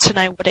want to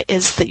know what it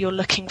is that you're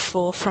looking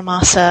for from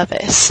our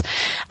service.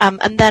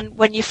 And then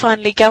when you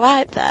finally go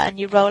out there and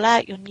you roll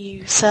out your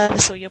new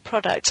service or your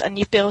product and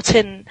you've built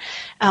in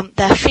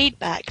their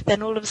feedback,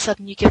 then all of a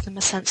sudden you give them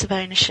a sense of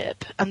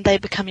ownership and they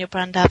become your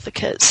brand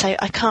advocate. So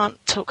I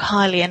can't talk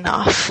highly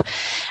enough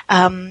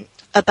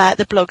about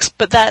the blogs,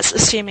 but that's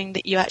assuming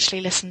that you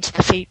actually listen to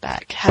the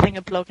feedback. Having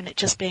a blog and it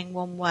just being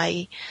one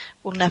way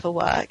will never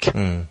work.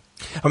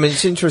 I mean,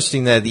 it's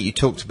interesting there that you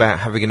talked about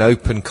having an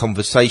open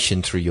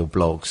conversation through your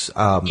blogs,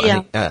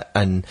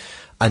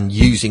 and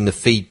using the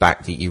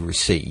feedback that you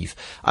receive.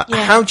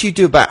 How do you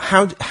go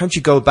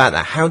about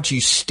that? How do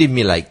you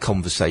stimulate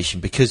conversation?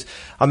 Because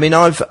I mean,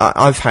 I've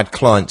had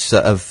clients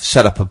that have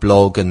set up a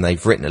blog and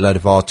they've written a load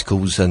of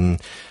articles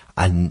and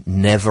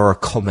never a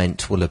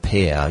comment will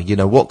appear. You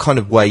know, what kind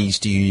of ways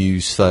do you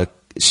use for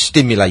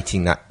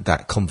stimulating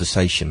that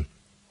conversation?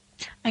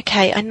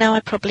 Okay, I know I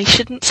probably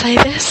shouldn't say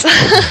this.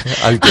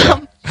 Oh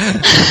dear.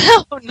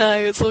 Oh no,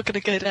 it's all going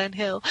to go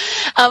downhill.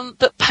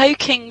 But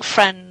poking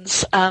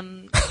friends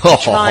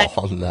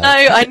No.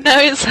 I know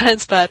it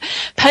sounds bad.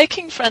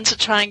 Poking fun to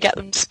try and get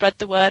them to spread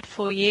the word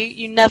for you.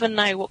 You never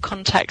know what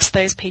contacts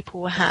those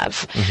people will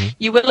have. Mm-hmm.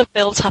 You will have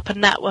built up a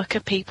network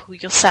of people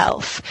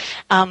yourself.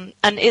 And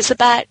it's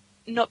about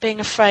not being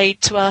afraid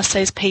to ask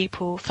those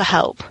people for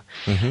help.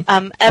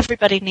 Mm-hmm.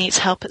 Everybody needs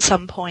help at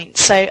some point,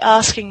 so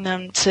asking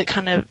them to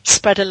kind of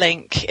spread a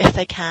link if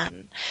they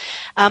can.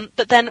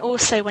 But then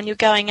also when you're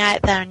going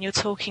out there and you're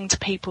talking to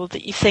people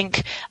that you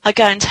think are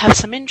going to have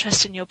some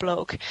interest in your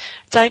blog,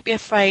 don't be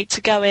afraid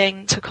to go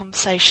into a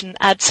conversation,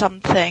 add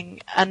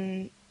something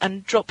and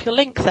drop your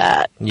link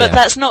there. Yeah. But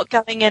that's not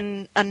going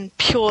in and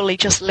purely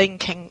just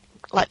linking,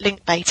 like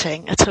link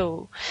baiting at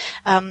all.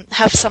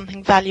 Have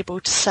something valuable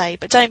to say,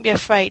 but don't be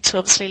afraid to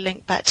obviously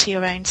link back to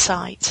your own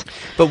site.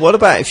 But what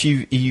about if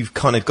you've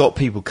kind of got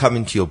people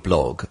coming to your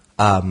blog,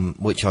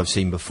 which I've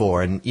seen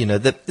before, and you know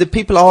the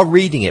people are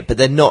reading it, but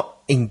they're not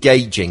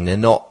engaging, they're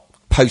not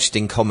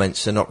posting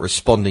comments, they're not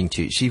responding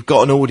to it. So you've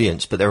got an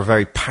audience, but they're a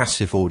very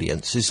passive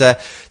audience. Is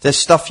there's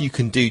stuff you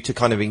can do to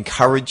kind of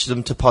encourage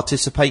them to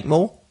participate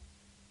more?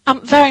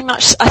 Very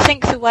much. I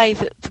think the way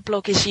that the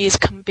blog is used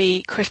can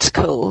be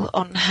critical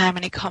on how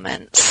many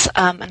comments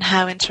and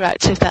how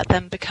interactive that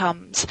then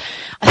becomes.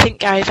 I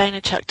think Gary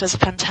Vaynerchuk does a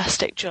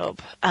fantastic job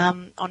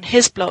on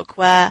his blog,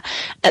 where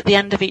at the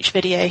end of each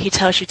video he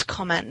tells you to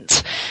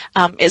comment.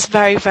 It's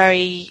very,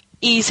 very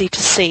easy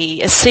to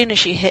see as soon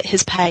as you hit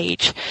his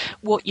page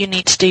what you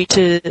need to do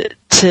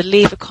to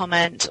leave a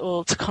comment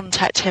or to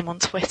contact him on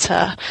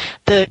Twitter.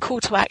 The call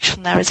to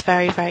action there is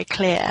very, very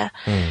clear.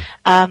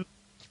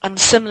 And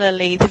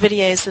similarly, the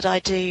videos that I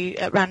do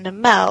at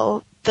Random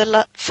Mel,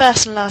 the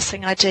first and last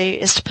thing I do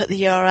is to put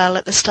the URL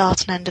at the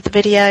start and end of the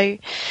video.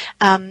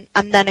 And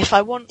then if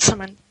I want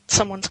someone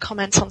to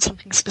comment on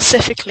something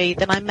specifically,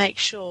 then I make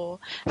sure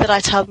that I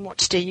tell them what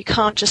to do. You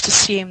can't just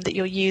assume that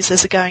your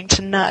users are going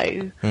to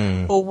know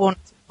or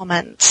want to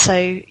comment. So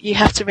you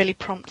have to really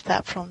prompt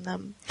that from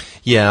them.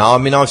 Yeah, I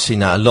mean, I've seen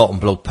that a lot on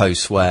blog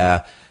posts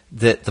where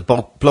the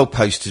blog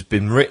post has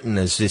been written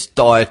as this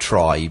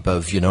diatribe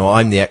of, you know,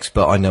 I'm the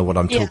expert, I know what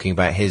I'm talking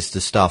about, here's the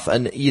stuff.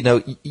 And, you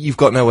know, you've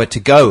got nowhere to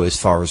go as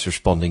far as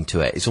responding to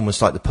it. It's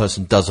almost like the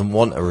person doesn't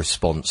want a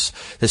response.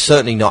 They're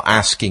certainly not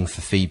asking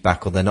for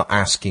feedback, or they're not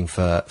asking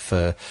for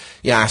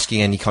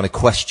asking any kind of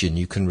question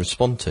you can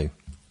respond to.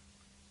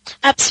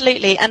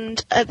 Absolutely,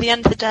 and at the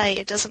end of the day,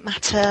 it doesn't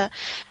matter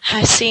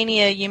how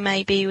senior you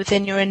may be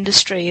within your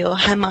industry or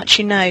how much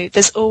you know,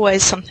 there's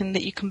always something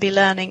that you can be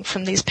learning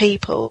from these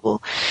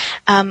people.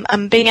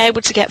 And being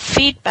able to get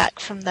feedback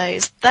from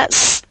those,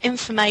 that's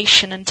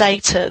information and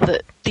data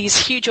that these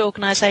huge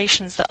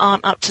organisations that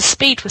aren't up to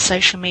speed with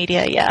social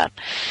media yet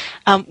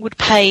would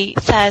pay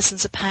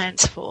thousands of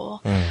pounds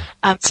for.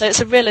 So it's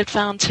a real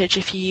advantage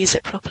if you use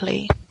it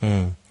properly.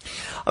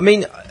 I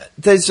mean,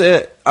 there's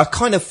a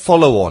kind of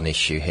follow-on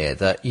issue here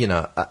that, you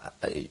know,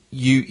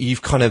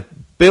 you've kind of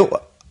built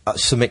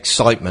some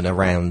excitement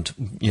around,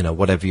 you know,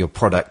 whatever your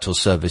product or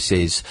service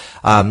is.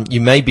 You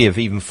may be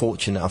even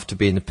fortunate enough to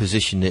be in the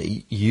position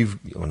that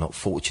not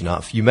fortunate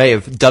enough, you may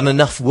have done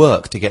enough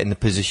work to get in the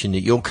position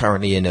that you're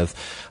currently in of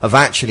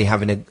actually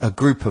having a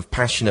group of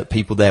passionate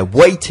people there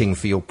waiting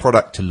for your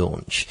product to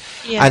launch.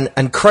 Yeah.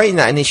 And creating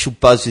that initial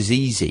buzz is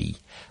easy,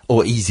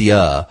 or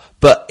easier,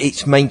 but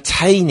it's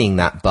maintaining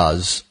that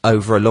buzz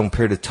over a long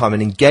period of time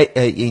and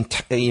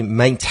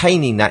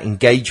maintaining that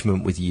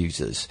engagement with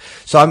users.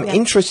 So I'm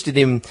interested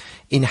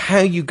in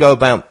how you go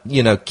about,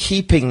 you know,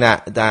 keeping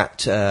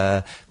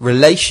that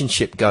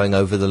relationship going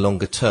over the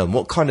longer term.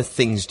 What kind of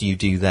things do you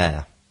do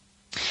there?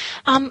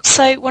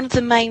 So one of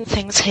the main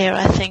things here,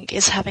 I think,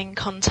 is having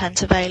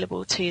content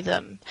available to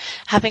them,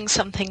 having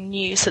something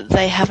new so that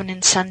they have an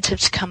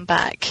incentive to come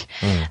back.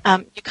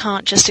 You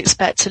can't just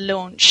expect to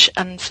launch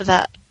and for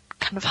that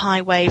kind of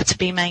high wave to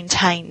be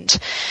maintained.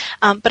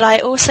 But I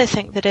also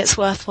think that it's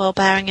worthwhile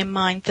bearing in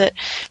mind that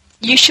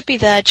you should be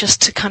there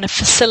just to kind of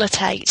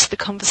facilitate the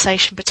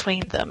conversation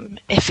between them.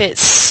 If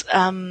it's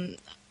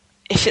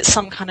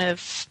some kind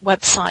of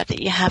website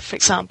that you have, for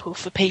example,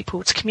 for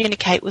people to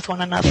communicate with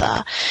one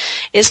another,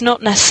 it's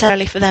not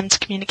necessarily for them to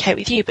communicate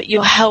with you, but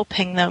you're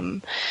helping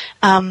them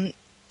to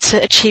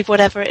achieve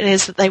whatever it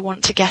is that they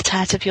want to get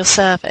out of your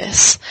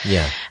service.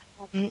 Yeah.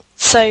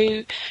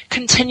 So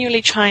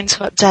continually trying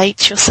to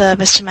update your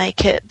service to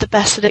make it the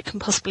best that it can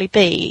possibly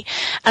be,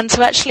 and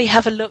to actually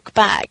have a look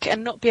back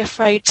and not be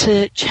afraid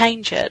to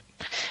change it.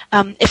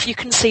 If you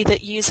can see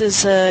that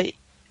users are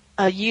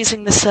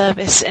using the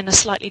service in a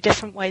slightly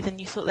different way than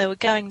you thought they were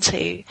going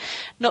to,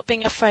 not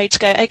being afraid to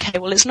go, okay,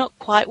 well, it's not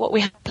quite what we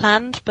had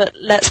planned, but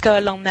let's go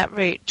along that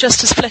route,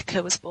 just as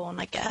Flickr was born,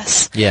 I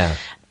guess. Yeah.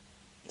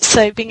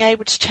 So being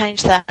able to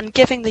change that and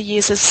giving the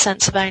users a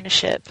sense of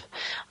ownership,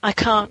 I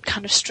can't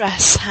kind of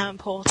stress how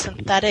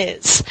important that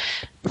is,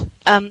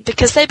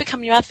 because they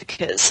become your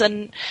advocates,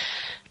 and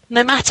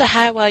no matter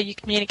how well you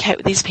communicate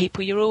with these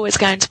people, you're always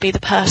going to be the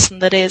person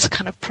that is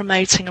kind of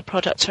promoting a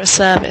product or a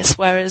service,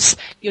 whereas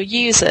your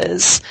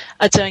users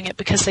are doing it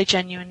because they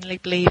genuinely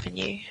believe in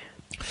you.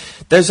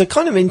 There's a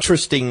kind of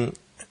interesting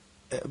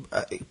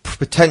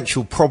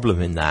potential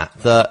problem in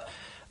that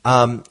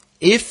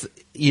if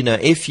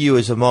you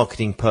as a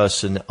marketing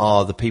person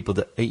are the people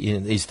that,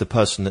 is the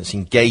person that's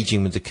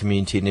engaging with the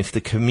community, and if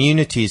the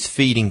community is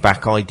feeding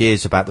back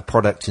ideas about the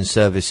product and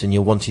service and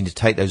you're wanting to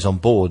take those on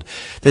board,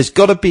 there's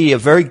got to be a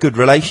very good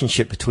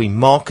relationship between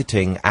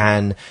marketing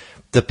and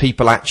the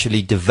people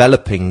actually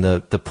developing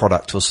the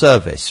product or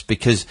service,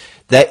 because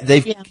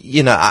they've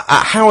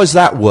how has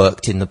that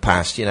worked in the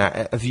past?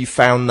 Have you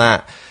found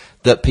that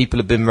people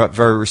have been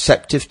very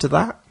receptive to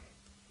that?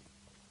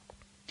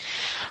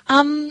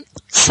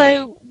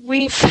 So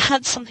we've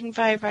had something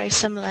very, very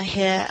similar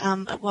here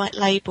at White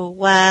Label,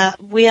 where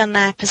we are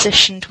now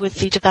positioned with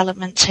the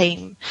development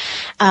team,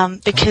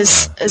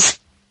 because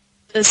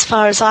as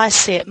far as I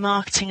see it,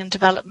 marketing and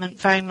development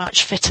very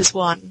much fit as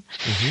one.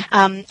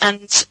 Mm-hmm.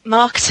 And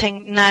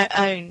marketing now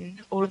own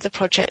all of the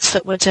projects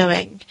that we're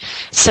doing,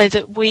 so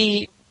that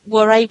we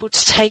were able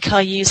to take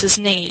our users'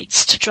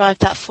 needs to drive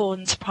that forward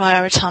and to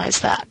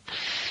prioritise that.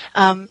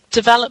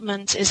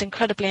 Development is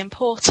incredibly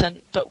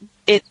important, but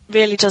it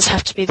really does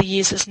have to be the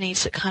user's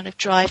needs that kind of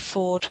drive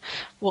forward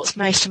what's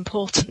most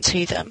important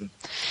to them.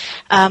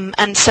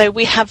 And so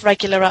we have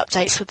regular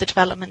updates with the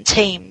development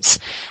teams.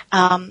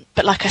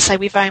 But like I say,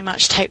 we very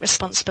much take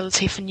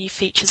responsibility for new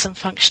features and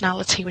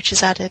functionality which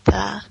is added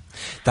there.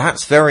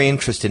 That's very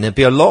interesting. There'll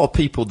be a lot of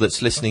people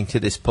that's listening to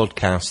this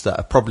podcast that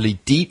are probably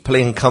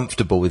deeply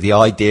uncomfortable with the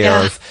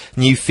idea of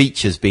new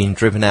features being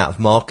driven out of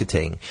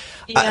marketing.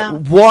 Yeah.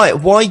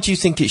 Why do you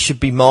think it should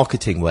be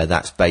marketing where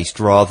that's based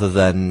rather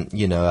than,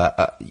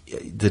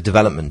 the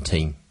development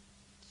team?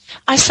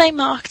 I say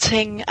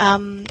marketing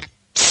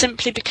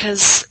simply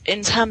because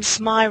in terms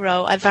of my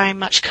role, I very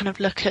much kind of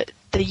look at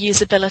the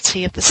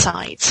usability of the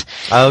site.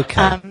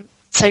 Okay.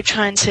 So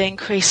trying to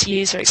increase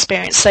user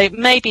experience. So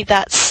maybe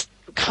that's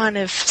kind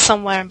of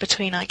somewhere in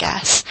between, I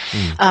guess,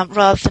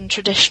 rather than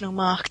traditional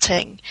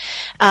marketing.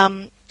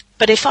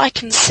 But if I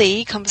can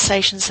see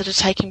conversations that are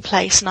taking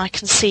place and I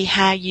can see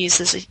how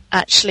users are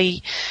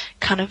actually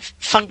kind of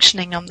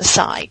functioning on the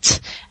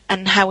site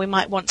and how we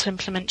might want to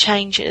implement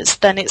changes,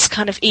 then it's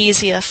kind of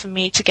easier for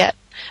me to get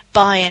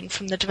buy-in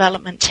from the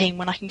development team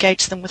when I can go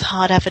to them with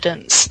hard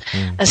evidence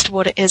as to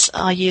what it is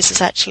our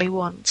users actually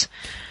want.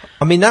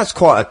 I mean, that's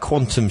quite a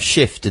quantum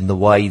shift in the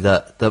way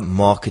that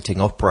marketing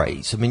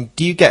operates. I mean,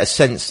 do you get a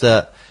sense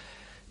that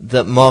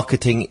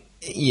marketing,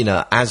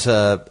 as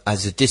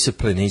a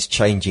discipline is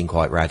changing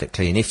quite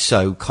radically? And if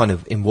so, kind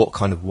of in what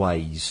kind of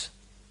ways?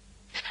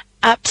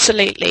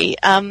 Absolutely.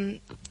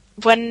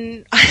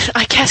 When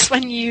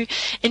you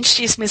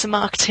introduced me as a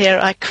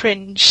marketeer, I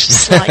cringed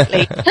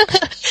slightly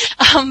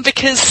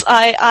because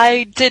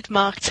I did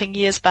marketing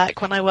years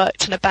back when I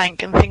worked in a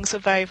bank, and things were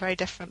very, very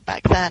different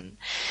back then.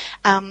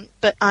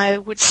 But I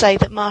would say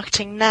that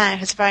marketing now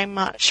has very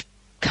much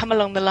come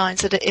along the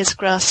lines that it is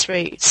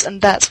grassroots,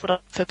 and that's what I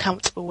feel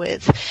comfortable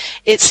with.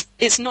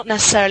 It's not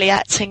necessarily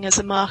acting as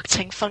a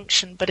marketing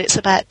function, but it's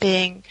about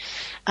being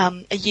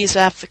a user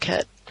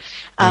advocate.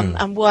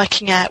 And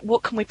working out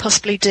what can we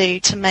possibly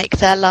do to make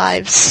their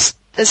lives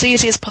as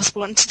easy as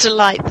possible and to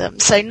delight them.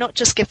 So not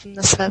just give them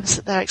the service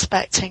that they're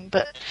expecting,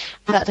 but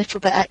that little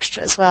bit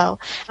extra as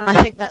well. And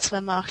I think that's where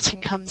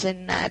marketing comes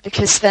in now,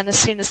 because then as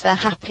soon as they're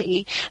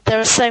happy, there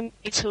are so many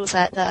tools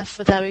out there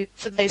for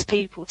those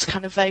people to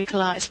kind of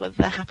vocalise whether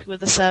they're happy with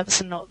the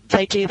service or not.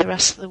 They do the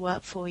rest of the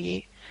work for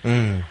you.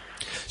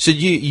 So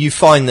you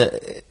find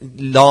that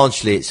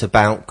largely it's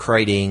about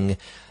creating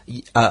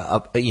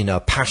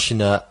a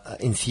passionate,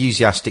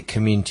 enthusiastic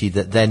community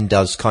that then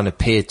does kind of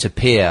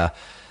peer-to-peer,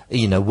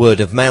 word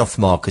of mouth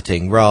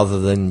marketing rather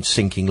than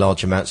sinking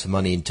large amounts of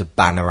money into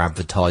banner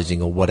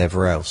advertising or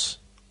whatever else.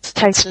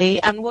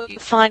 Totally, and what you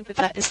find with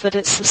that is that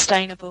it's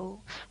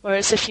sustainable,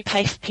 whereas if you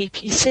pay for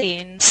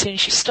PPC and as soon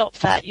as you stop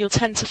that, you'll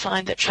tend to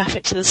find that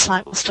traffic to the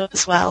site will stop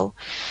as well.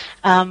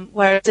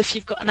 Whereas if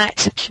you've got an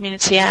active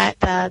community out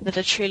there that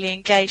are truly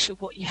engaged with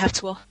what you have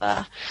to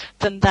offer,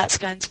 then that's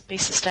going to be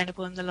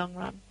sustainable in the long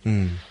run.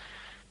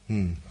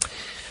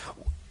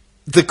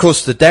 Of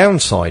course, the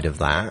downside of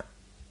that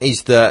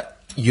is that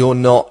you're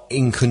not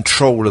in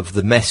control of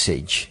the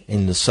message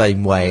in the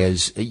same way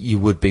as you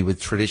would be with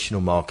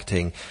traditional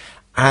marketing,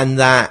 and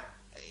that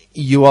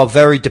you are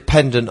very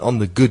dependent on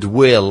the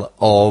goodwill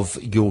of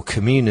your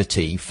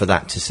community for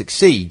that to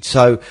succeed.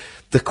 So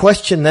the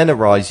question then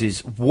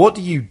arises, what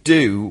do you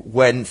do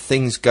when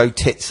things go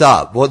tits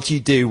up? What do you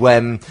do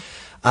when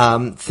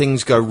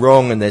things go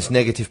wrong and there's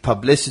negative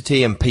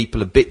publicity and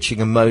people are bitching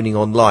and moaning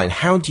online?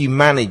 How do you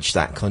manage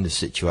that kind of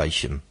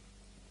situation?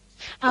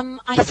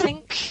 I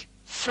think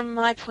from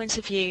my point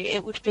of view,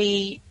 it would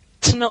be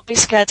to not be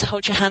scared to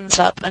hold your hands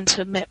up and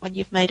to admit when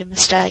you've made a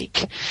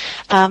mistake.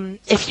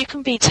 If you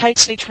can be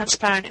totally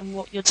transparent in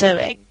what you're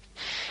doing,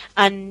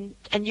 and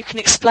you can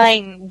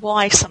explain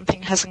why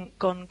something hasn't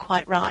gone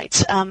quite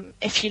right.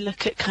 If you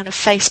look at kind of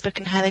Facebook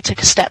and how they took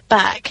a step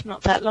back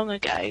not that long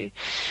ago,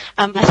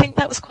 I think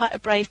that was quite a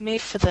brave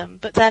move for them.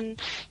 But then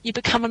you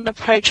become an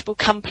approachable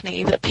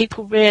company that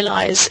people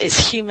realise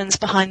it's humans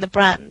behind the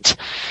brand.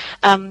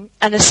 And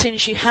as soon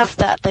as you have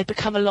that, they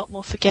become a lot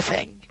more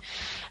forgiving.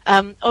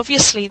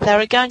 Obviously, there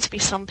are going to be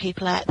some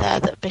people out there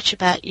that bitch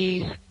about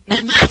you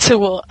no matter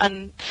what,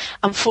 and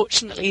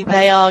unfortunately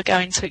they are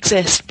going to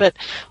exist, but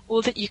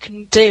all that you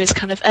can do is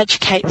kind of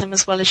educate them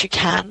as well as you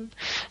can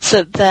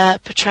so that they're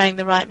portraying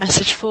the right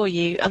message for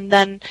you. And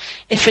then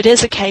if it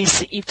is a case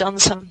that you've done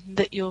something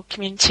that your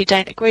community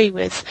don't agree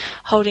with,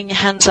 holding your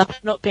hands up,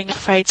 not being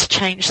afraid to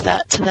change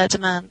that to their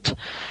demand.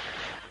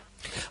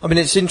 I mean,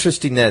 it's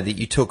interesting there that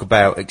you talk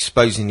about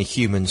exposing the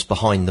humans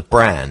behind the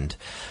brand.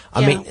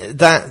 I mean,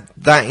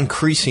 that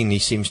increasingly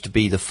seems to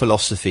be the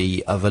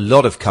philosophy of a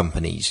lot of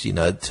companies, you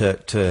know,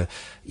 to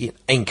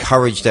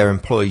encourage their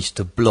employees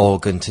to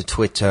blog and to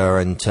Twitter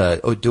and to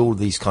do all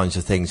these kinds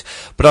of things.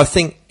 But I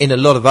think in a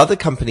lot of other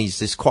companies,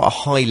 there's quite a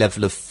high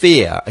level of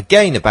fear,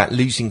 again, about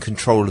losing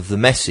control of the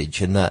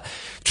message, and that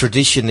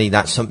traditionally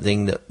that's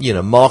something that, you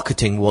know,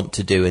 marketing want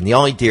to do. And the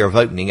idea of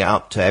opening it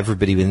up to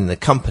everybody within the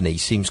company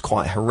seems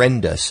quite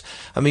horrendous.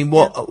 I mean,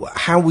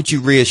 how would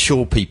you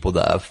reassure people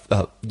that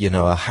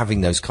are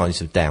having those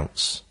kinds of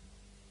doubts?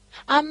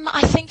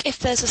 I think if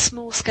there's a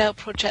small-scale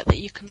project that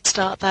you can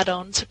start that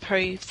on to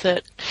prove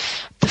that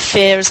the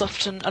fear is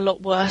often a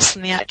lot worse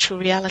than the actual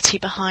reality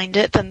behind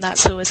it, then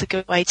that's always a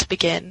good way to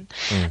begin.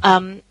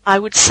 I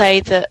would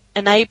say that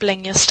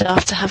enabling your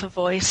staff to have a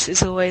voice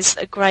is always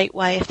a great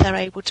way if they're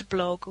able to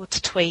blog or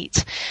to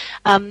tweet.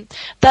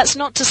 That's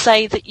not to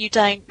say that you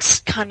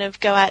don't kind of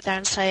go out there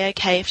and say,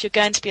 okay, if you're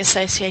going to be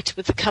associated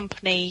with the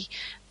company,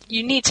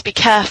 you need to be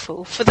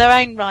careful for their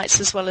own rights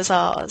as well as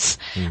ours.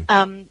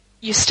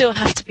 You still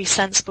have to be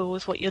sensible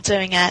with what you're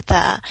doing out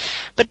there.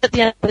 But at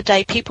the end of the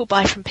day, people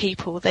buy from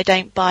people. They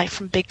don't buy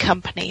from big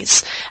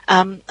companies.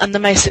 And the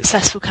most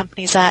successful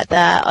companies out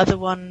there are the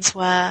ones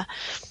where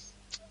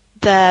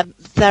their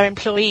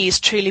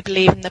employees truly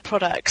believe in their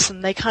products,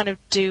 and they kind of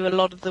do a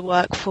lot of the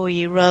work for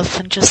you rather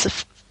than just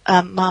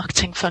the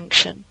marketing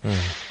function.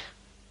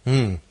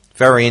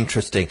 Very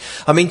interesting.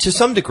 I mean, to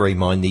some degree,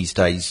 mine these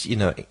days, you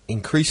know,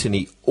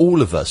 increasingly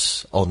all of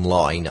us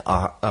online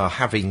are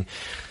having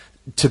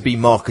to be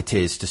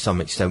marketeers to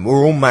some extent.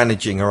 We're all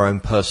managing our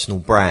own personal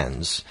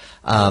brands,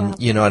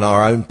 you know, and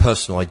our own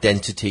personal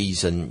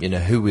identities, and, you know,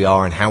 who we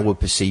are and how we're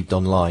perceived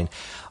online.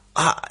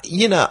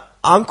 You know,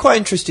 I'm quite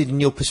interested in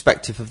your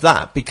perspective of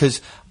that,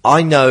 because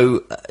I know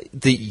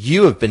that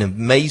you have been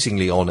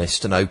amazingly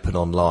honest and open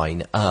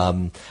online,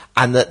 and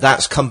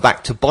that's come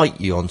back to bite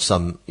you on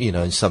some, you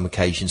know, in some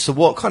occasions. So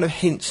what kind of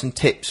hints and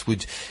tips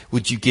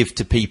would you give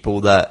to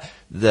people that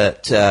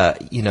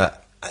you know,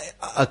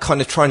 are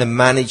kind of trying to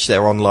manage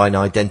their online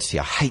identity?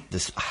 I hate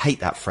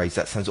that phrase.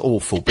 That sounds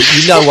awful, but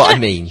you know what I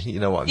mean.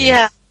 You know what I mean.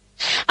 Yeah.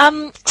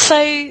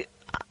 So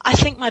I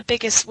think my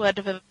biggest word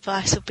of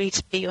advice would be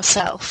to be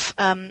yourself.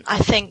 I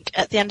think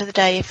at the end of the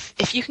day,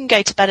 if you can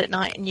go to bed at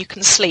night and you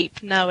can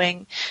sleep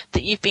knowing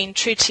that you've been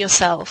true to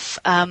yourself,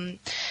 and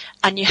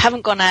you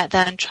haven't gone out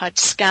there and tried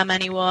to scam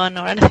anyone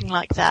or anything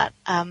like that,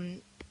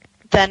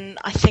 then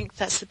I think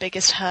that's the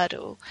biggest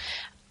hurdle.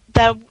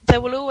 There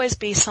will always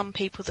be some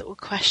people that will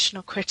question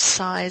or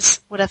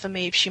criticise whatever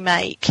moves you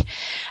make,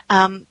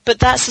 but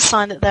that's a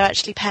sign that they're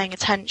actually paying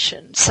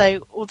attention.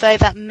 So although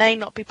that may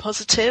not be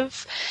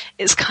positive,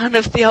 it's kind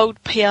of the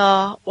old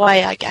PR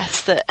way, I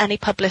guess, that any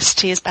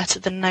publicity is better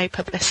than no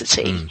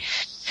publicity.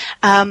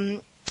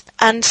 And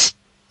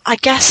I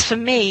guess for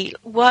me,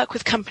 work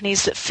with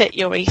companies that fit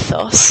your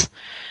ethos.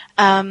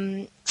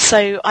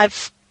 So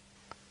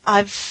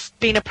I've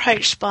been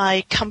approached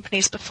by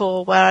companies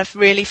before where I've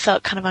really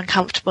felt kind of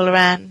uncomfortable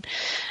around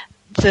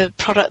the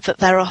product that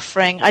they're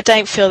offering. I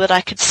don't feel that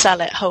I could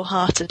sell it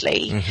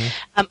wholeheartedly.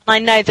 I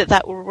know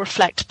that will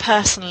reflect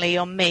personally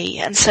on me,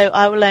 and so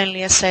I will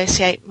only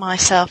associate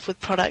myself with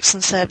products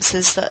and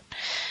services that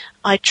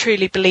I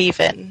truly believe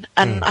in.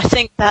 And I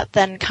think that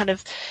then kind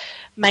of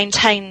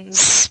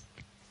maintains,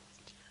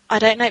 I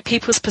don't know,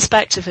 people's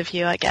perspective of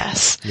you, I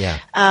guess.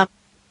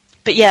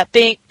 But yeah,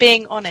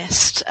 being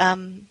honest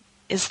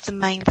is the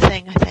main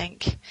thing, I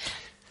think.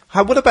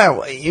 What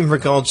about in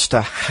regards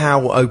to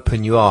how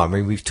open you are? I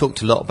mean, we've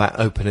talked a lot about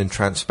open and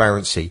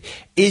transparency.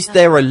 Is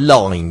there a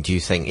line, do you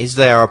think? Is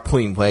there a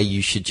point where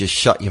you should just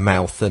shut your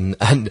mouth and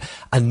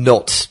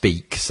not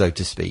speak, so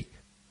to speak?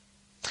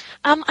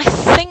 I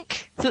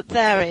think that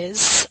there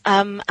is,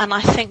 and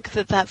I think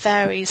that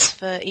varies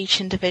for each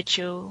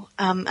individual,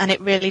 and it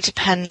really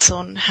depends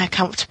on how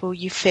comfortable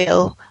you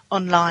feel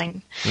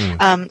online.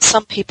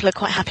 Some people are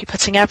quite happy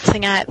putting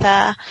everything out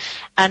there,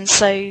 and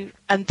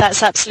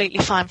that's absolutely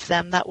fine for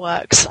them. That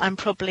works. I'm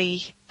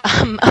probably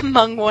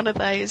among one of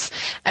those,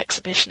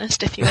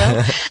 exhibitionist, if you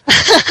will.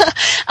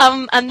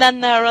 And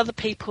then there are other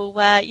people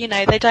where, you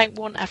know, they don't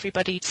want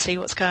everybody to see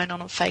what's going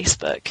on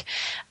Facebook.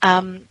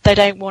 They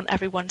don't want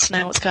everyone to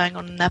know what's going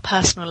on in their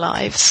personal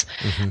lives.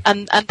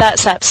 And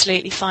that's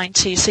absolutely fine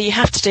too. So you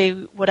have to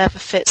do whatever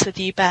fits with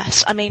you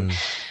best. I mean,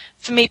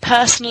 for me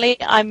personally,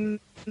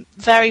 I'm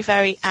very,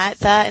 very out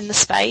there in the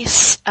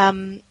space,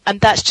 and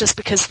that's just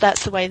because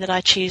that's the way that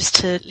I choose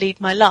to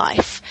lead my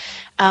life.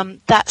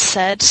 That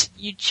said,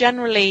 you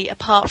generally,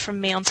 apart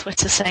from me on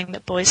Twitter saying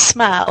that boys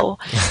smell,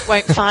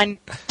 won't find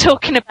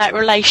talking about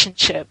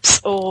relationships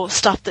or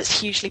stuff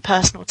that's hugely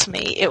personal to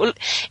me. It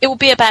will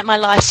be about my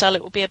lifestyle,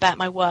 it will be about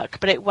my work,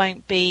 but it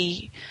won't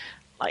be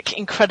like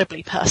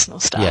incredibly personal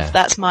stuff. Yeah.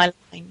 That's my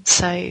line.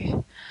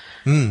 So.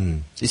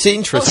 It's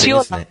interesting,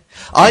 What's isn't it?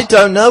 I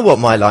don't know what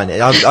my line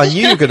is. I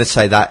knew you were going to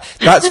say that.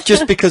 That's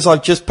just because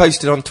I've just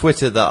posted on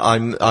Twitter that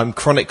I'm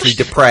chronically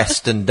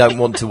depressed and don't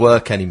want to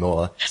work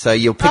anymore. So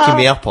you're picking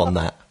me up on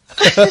that.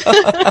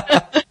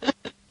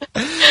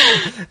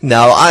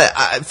 No,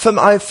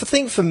 I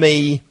think for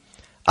me,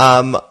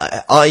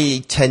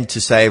 I tend to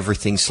say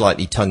everything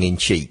slightly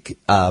tongue-in-cheek,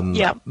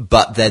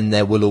 but then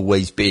there will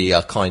always be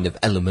a kind of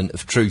element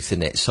of truth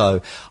in it.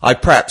 So I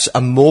perhaps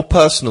am more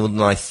personal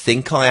than I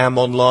think I am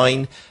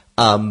online,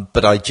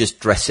 but I just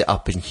dress it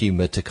up in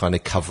humour to kind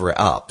of cover it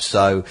up.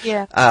 So,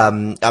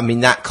 I mean,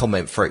 that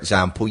comment, for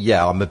example,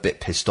 I'm a bit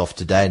pissed off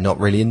today, not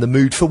really in the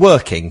mood for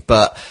working,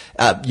 but,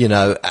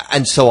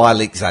 and so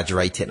I'll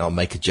exaggerate it and I'll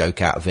make a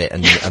joke out of it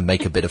and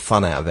make a bit of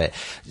fun out of it.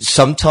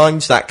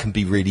 Sometimes that can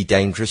be really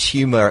dangerous.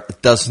 Humour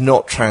does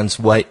not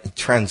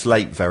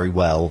translate very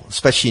well,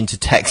 especially into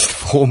text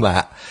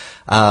format.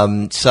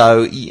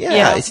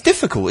 It's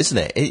difficult, isn't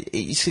it?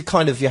 It's a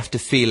kind of, you have to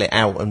feel it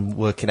out and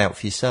work it out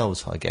for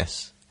yourselves, I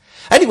guess.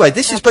 Anyway,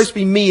 this is supposed to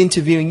be me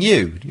interviewing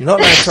you. You're not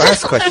allowed to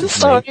ask questions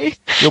to me.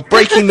 You're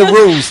breaking the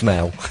rules,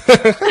 Mel.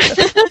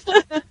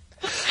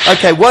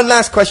 Okay, one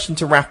last question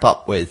to wrap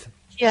up with.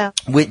 Yeah.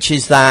 Which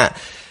is that,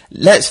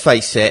 let's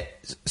face it,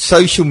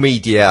 social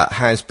media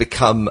has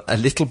become a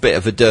little bit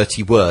of a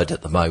dirty word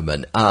at the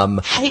moment.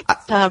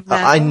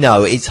 I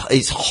know,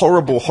 it's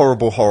horrible,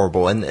 horrible,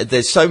 horrible. And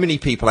there's so many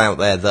people out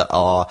there that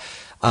are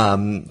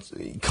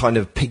kind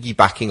of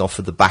piggybacking off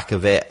of the back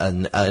of it,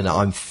 and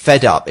I'm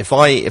fed up. If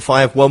I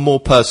have one more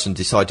person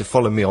decide to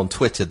follow me on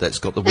Twitter that's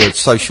got the word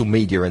social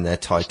media in their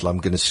title, I'm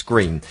going to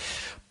scream.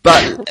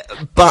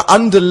 But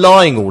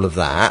underlying all of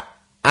that,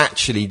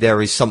 actually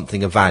there is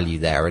something of value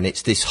there, and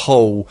it's this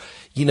whole,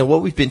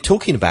 what we've been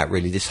talking about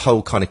really, this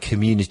whole kind of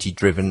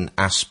community-driven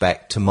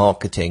aspect to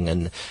marketing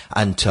and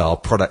to our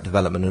product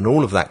development and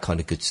all of that kind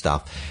of good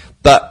stuff.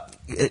 But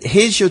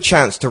here's your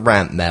chance to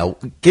rant, Mel.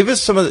 Give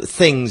us some of the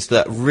things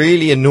that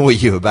really annoy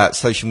you about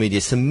social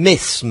media, some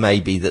myths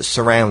maybe that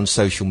surround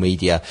social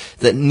media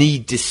that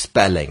need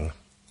dispelling.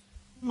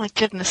 Oh my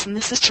goodness, and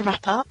this is to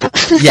wrap up?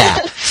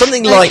 Yeah,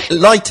 something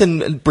light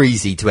and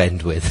breezy to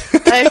end with.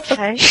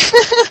 Okay.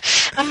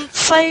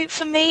 So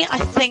for me, I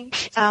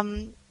think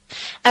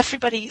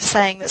everybody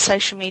saying that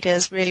social media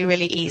is really,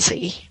 really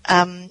easy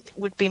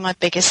would be my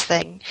biggest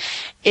thing.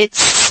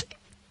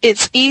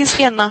 It's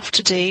easy enough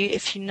to do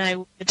if you know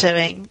what you're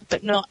doing,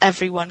 but not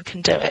everyone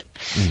can do it.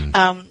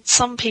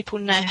 Some people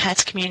know how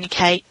to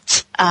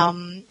communicate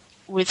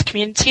with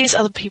communities,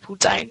 other people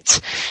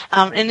don't.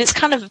 And it's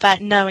kind of about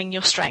knowing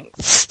your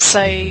strengths.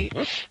 So,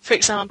 for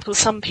example,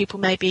 some people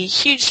may be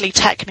hugely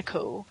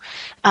technical,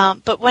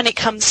 but when it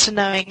comes to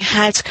knowing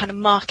how to kind of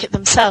market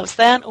themselves,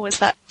 they aren't always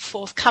that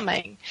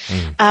forthcoming.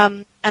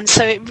 And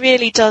so it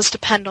really does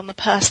depend on the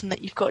person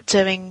that you've got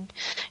doing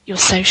your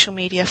social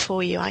media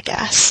for you, I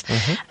guess.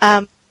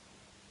 My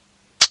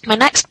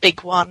next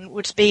big one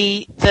would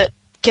be that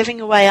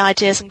giving away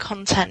ideas and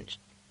content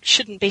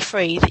shouldn't be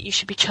free, that you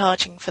should be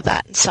charging for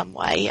that in some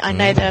way. I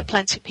know there are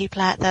plenty of people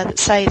out there that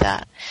say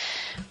that.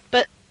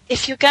 But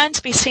if you're going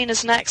to be seen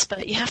as an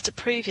expert, you have to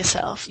prove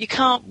yourself. You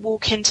can't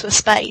walk into a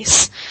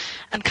space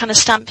and kind of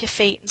stamp your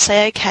feet and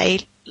say,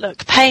 okay,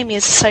 look, pay me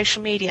as a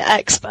social media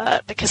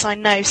expert because I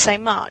know so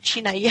much.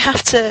 You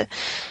have to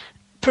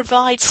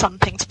provide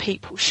something to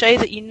people, show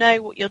that you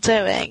know what you're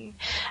doing,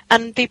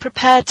 and be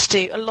prepared to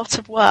do a lot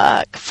of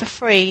work for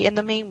free in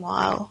the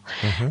meanwhile.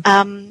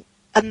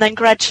 And then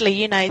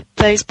gradually,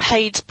 those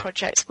paid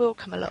projects will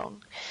come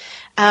along.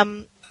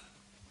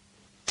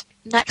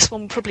 Next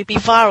one will probably be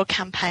viral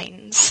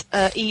campaigns.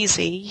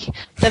 Easy.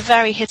 They're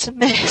very hit and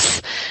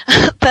miss.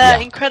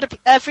 They're incredible.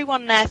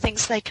 Everyone now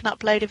thinks they can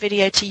upload a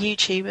video to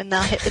YouTube and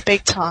they'll hit the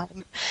big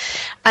time.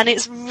 And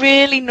it's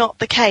really not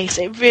the case.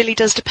 It really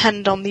does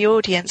depend on the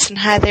audience and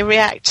how they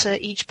react to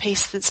each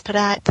piece that's put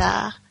out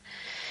there.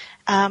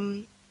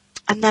 And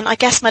then I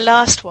guess my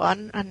last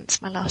one, and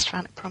it's my last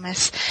rant, I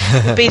promise,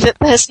 would be that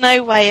there's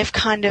no way of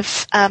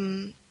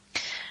tracking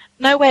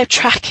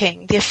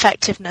the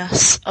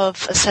effectiveness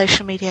of a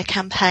social media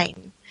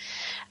campaign.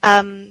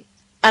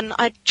 And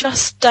I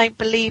just don't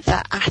believe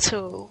that at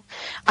all.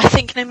 I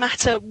think no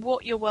matter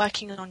what you're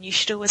working on, you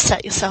should always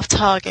set yourself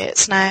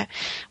targets. Now,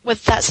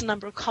 whether that's a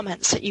number of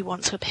comments that you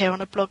want to appear on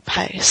a blog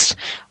post,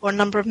 or a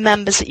number of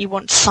members that you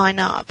want to sign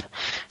up,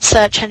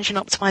 search engine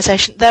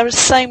optimization, there are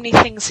so many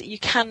things that you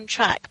can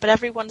track, but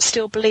everyone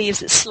still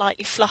believes it's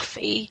slightly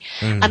fluffy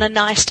and are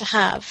nice to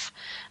have.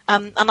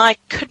 And I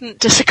couldn't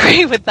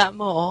disagree with that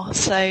more.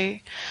 So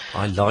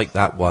I like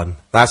that one.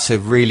 That's a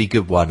really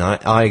good one.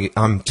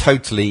 I'm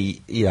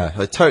totally,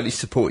 I totally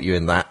support you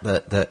in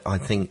that I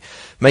think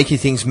making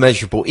things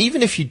measurable,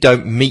 even if you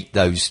don't meet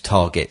those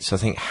targets, I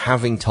think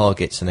having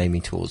targets and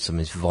aiming towards them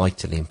is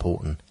vitally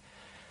important.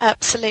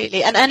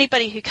 Absolutely. And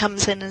anybody who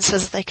comes in and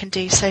says they can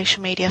do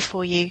social media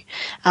for you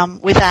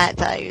without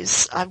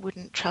those, I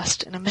wouldn't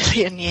trust in a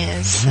million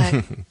years.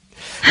 So.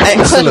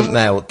 Excellent,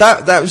 Mel.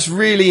 That was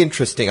really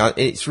interesting.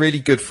 It's really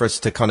good for us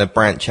to kind of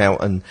branch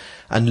out and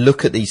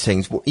look at these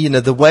things.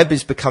 The web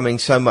is becoming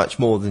so much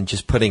more than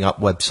just putting up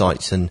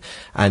websites,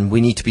 and we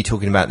need to be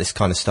talking about this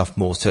kind of stuff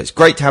more. So it's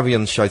great to have you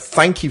on the show.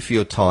 Thank you for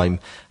your time.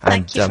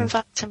 Thank you for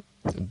inviting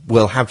me.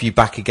 We'll have you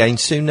back again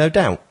soon, no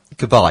doubt.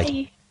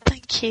 Goodbye.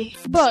 Thank you.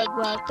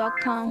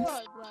 Birdworld.com.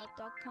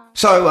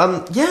 So,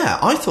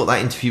 I thought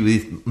that interview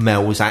with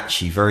Mel was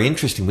actually very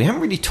interesting. We haven't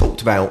really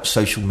talked about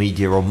social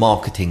media or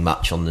marketing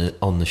much on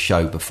the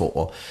show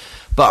before,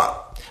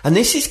 and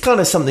this is kind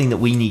of something that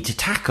we need to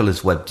tackle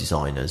as web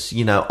designers.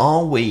 Where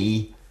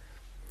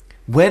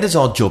does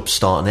our job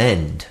start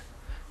and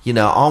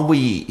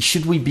end?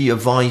 Should we be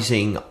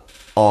advising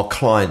our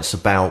clients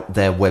about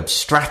their web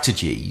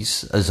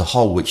strategies as a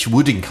whole, which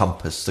would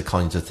encompass the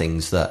kinds of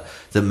things that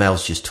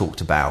Mel's just talked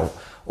about?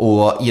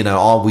 Or,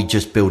 are we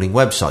just building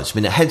websites? I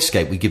mean, at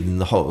Headscape, we give them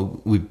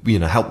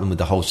help them with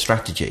the whole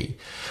strategy.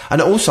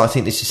 And also, I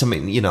think this is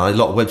something, a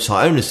lot of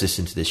website owners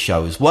listen to this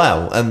show as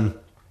well.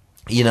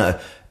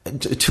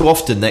 Too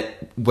often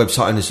that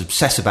website owners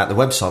obsess about the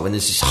website when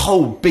there's this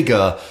whole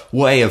bigger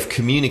way of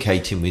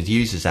communicating with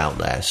users out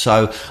there.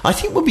 So I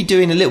think we'll be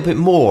doing a little bit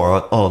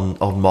more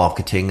on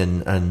marketing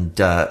and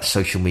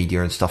social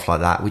media and stuff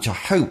like that, which I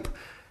hope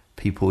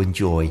people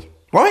enjoy.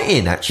 Write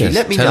in, actually. Yes,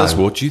 let me know. Tell us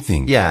what you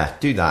think. Yeah,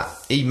 do that.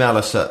 Email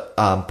us at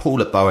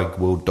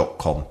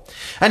paul@boeingworld.com.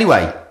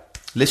 Anyway,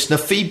 listener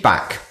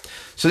feedback.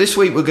 So this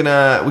week we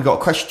got a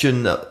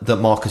question that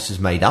Marcus has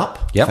made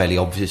up, fairly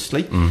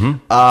obviously. Mm-hmm.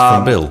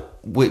 From Bill.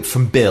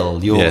 From Bill,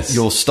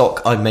 your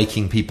stock I'm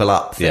making people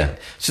up thing. Yeah.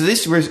 So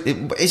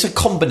it's a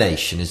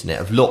combination, isn't it,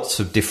 of lots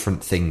of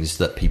different things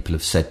that people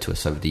have said to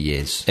us over the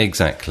years.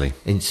 Exactly.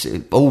 It's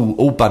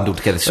all bundled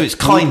together. So it's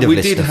kind of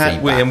listener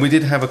feedback. We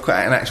did have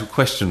an actual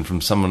question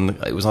from someone.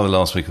 It was either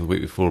last week or the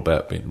week before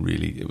about being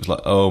really. It was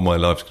like, oh, my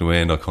life's going to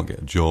end. I can't get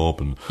a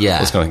job, and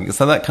this kind of thing.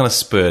 So that kind of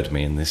spurred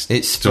me in this direction.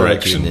 It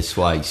spurred you in this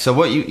way. So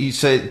what you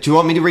said? Do you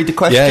want me to read the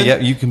question? Yeah,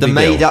 you can. The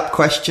made-up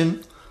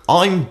question.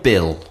 I'm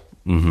Bill.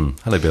 Mm-hmm.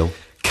 Hello, Bill.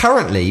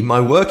 Currently,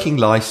 my working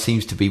life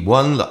seems to be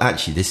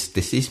actually,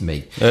 this is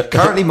me.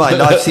 Currently, my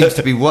life seems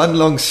to be one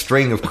long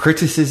string of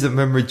criticism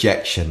and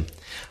rejection.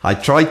 I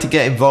tried to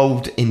get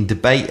involved in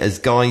debate as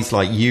guys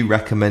like you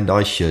recommend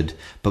I should,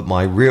 but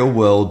my real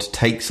world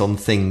takes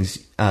things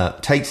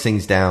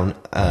down.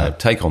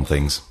 Take on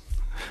things.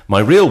 My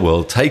real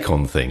world take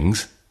on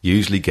things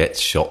usually gets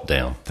shot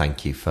down.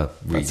 Thank you for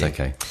reading. That's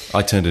okay.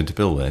 I turned into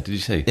Bill there. Did you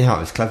see? Yeah, it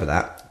was clever,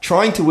 that.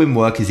 Trying to win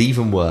work is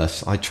even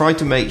worse. I try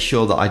to make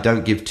sure that I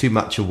don't give too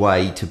much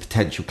away to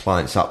potential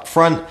clients up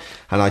front,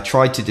 and I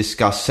try to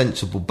discuss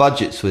sensible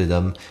budgets with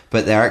them,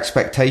 but their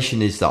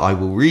expectation is that I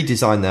will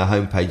redesign their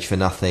homepage for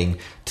nothing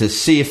to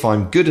see if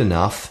I'm good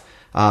enough,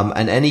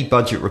 and any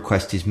budget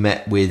request is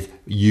met with,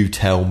 you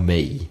tell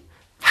me.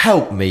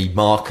 Help me,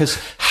 Marcus.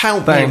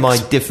 Help me in my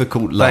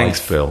difficult life.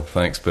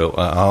 Thanks, Bill.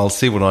 I'll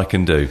see what I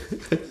can do.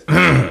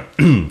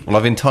 Well,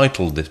 I've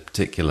entitled this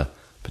particular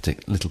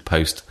little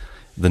post,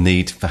 "The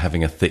Need for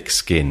Having a Thick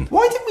Skin."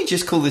 Why didn't we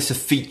just call this a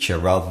feature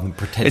rather than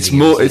pretending it's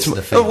more?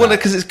 Feedback?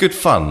 Because it's good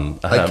fun.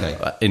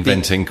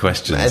 Inventing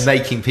questions and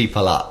making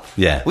people up.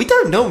 Yeah, we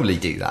don't normally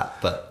do that,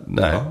 but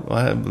no.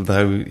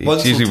 Though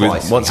it's usually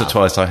once or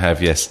twice I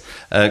have, yes,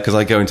 because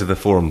I go into the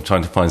forum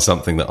trying to find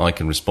something that I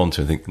can respond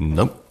to and think,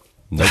 nope.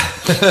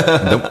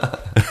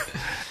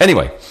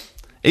 Anyway,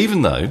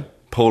 even though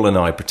Paul and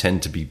I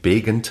pretend to be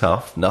big and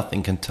tough,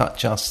 nothing can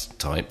touch us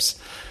types,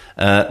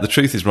 the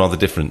truth is rather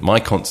different.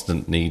 My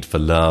constant need for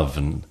love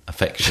and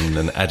affection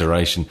and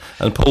adoration,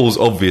 and Paul's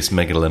obvious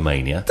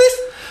megalomania,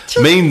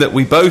 mean that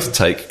we both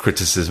take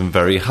criticism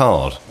very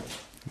hard.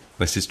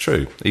 This is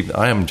true.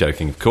 I am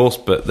joking, of course,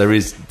 but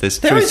there's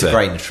truth there. There is a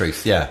grain of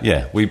truth, yeah.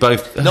 Yeah, we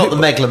both... Not the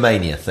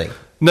megalomania thing.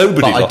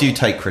 I do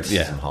take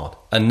criticism hard.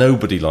 And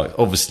nobody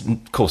obviously,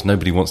 of course,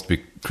 nobody wants to be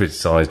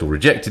criticised or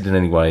rejected in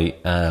any way,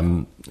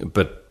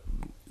 but,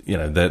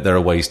 there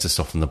are ways to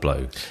soften the blow.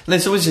 And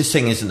there's always this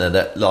thing, isn't there,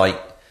 that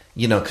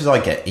because I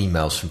get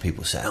emails from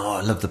people saying, oh,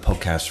 I love the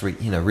podcast,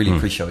 really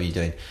appreciate what you're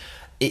doing.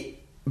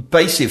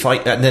 Basically,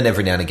 and then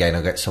every now and again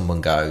I get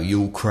someone go,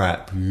 you're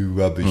crap, you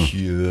rubbish,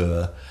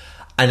 yeah.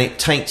 And it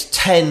takes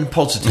 10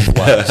 positive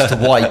ones to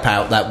wipe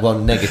out that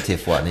one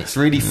negative one. It's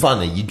really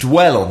funny. You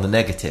dwell on the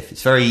negative.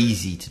 It's very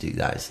easy to do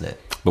that, isn't it?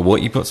 But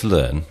what you've got to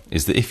learn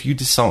is that if you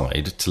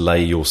decide to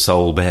lay your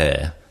soul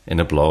bare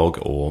in a blog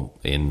or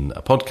in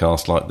a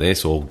podcast like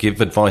this, or give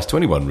advice to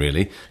anyone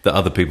really that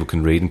other people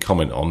can read and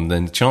comment on,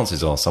 then the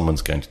chances are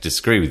someone's going to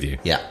disagree with you.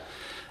 Yeah.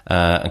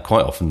 And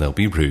quite often they'll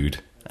be rude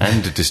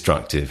and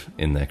destructive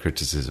in their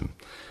criticism.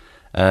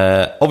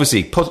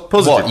 Obviously, positive.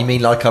 What, you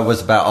mean like I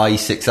was about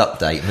IE6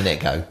 update a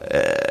minute ago?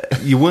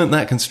 You weren't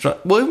that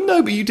construct. Well,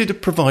 no, but you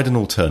did provide an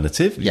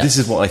alternative. Yes. This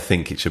is what I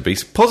think it should be.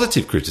 So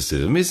positive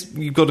criticism is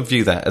you've got to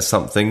view that as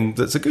something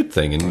that's a good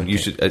thing, and you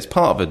should. It's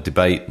part of a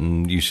debate,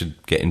 and you should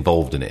get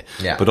involved in it.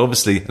 Yeah. But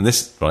obviously, and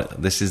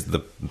this is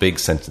the big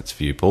sentence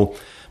for you, Paul.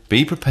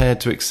 Be prepared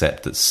to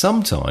accept that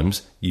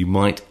sometimes you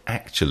might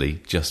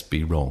actually just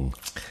be wrong.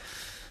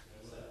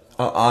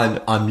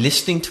 I'm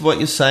listening to what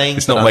you're saying.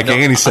 It's not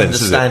making any sense,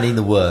 is it? Understanding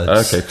the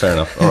words. Okay, fair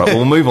enough. All right,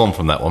 we'll move on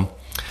from that one.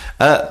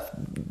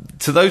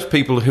 To those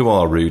people who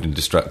are rude and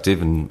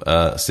destructive and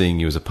seeing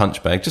you as a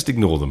punch bag, just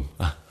ignore them.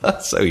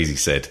 That's so easy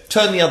said.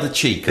 Turn the other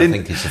cheek, I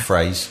think is the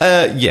phrase.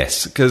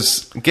 Yes,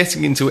 because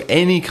getting into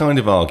any kind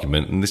of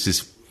argument, and this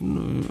is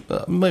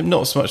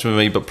not so much for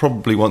me, but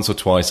probably once or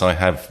twice I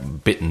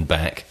have bitten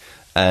back,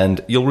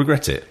 and you'll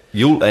regret it.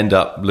 You'll end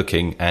up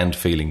looking and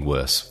feeling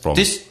worse from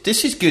This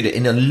is good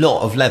in a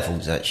lot of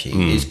levels,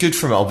 actually. It's good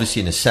from,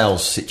 obviously, in a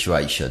sales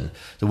situation.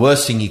 The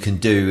worst thing you can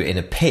do in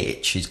a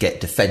pitch is get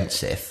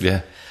defensive.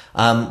 Yeah.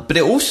 But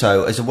it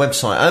also, as a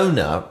website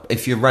owner,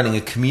 if you're running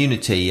a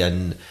community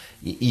and,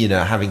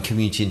 having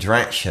community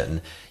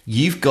interaction,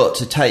 you've got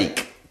to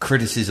take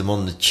criticism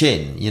on the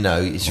chin.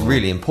 It's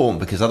really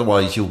important, because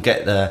otherwise you'll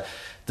get the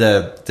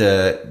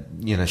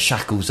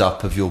shackles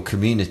up of your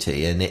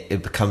community, and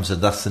it becomes a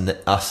us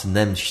and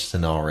them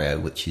scenario,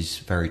 which is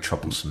very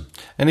troublesome.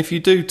 And if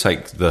you do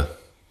take the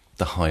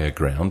higher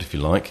ground, if you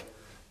like,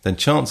 then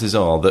chances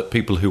are that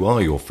people who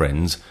are your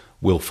friends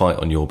will fight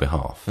on your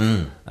behalf.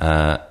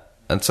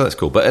 And so that's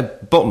cool.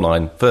 But bottom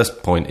line,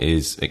 first point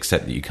is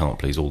accept that you can't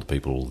please all the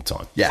people all the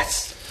time.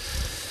 Yes.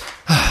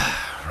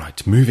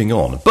 Right, moving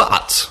on.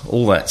 But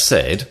all that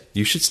said,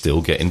 you should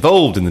still get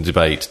involved in the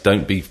debate.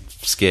 Don't be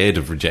scared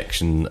of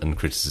rejection and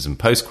criticism.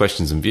 Post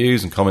questions and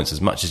views and comments as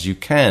much as you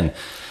can.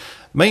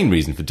 Main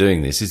reason for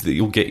doing this is that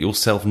you'll get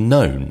yourself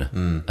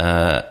known.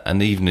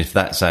 And even if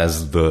that's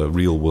as the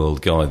real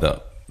world guy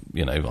that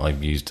I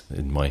used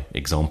in my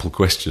example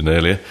question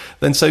earlier,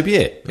 then so be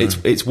it.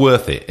 It's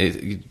worth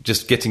it.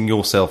 Just getting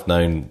yourself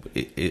known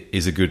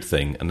is a good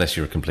thing, unless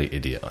you're a complete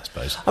idiot, I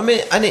suppose. I mean,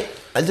 and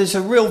there's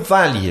a real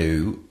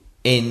value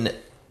in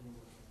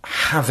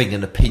having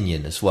an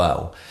opinion as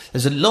well.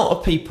 There's a lot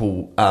of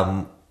people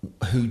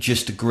who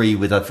just agree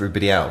with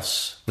everybody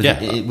else,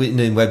 in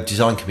the web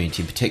design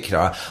community in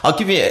particular. I'll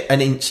give you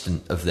an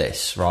instant of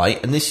this,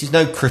 right? And this is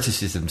no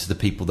criticism to the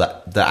people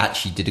that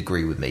actually did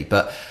agree with me,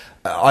 but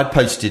I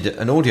posted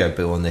an audio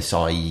bill on this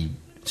IE6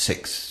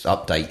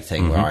 update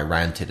thing where I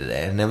ranted at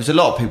it, and there was a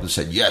lot of people who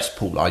said, yes,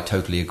 Paul, I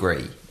totally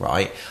agree,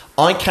 right?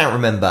 I can't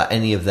remember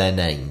any of their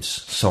names.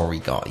 Sorry,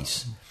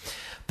 guys.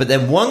 But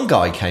then one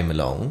guy came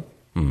along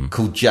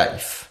called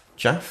Jafe.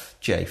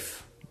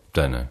 Jafe?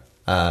 Don't know.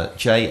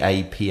 Japh.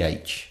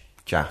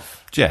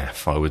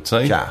 Jaff, I would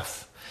say.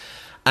 Jaff.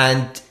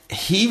 And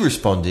he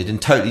responded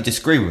and totally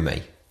disagreed with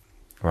me,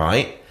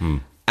 right?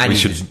 And we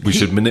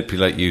should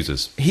manipulate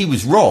users. He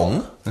was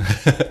wrong,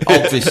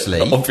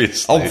 obviously.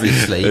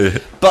 Obviously.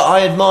 But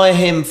I admire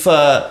him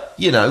for,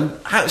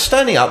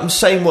 standing up and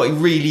saying what he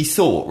really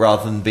thought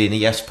rather than being a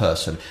yes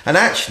person. And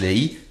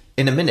actually,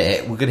 in a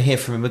minute, we're going to hear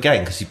from him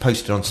again, because he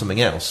posted on something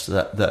else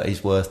that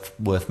is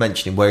worth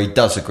mentioning, where he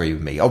does agree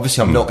with me.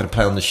 Obviously, I'm not going to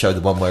play on the show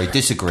the one where he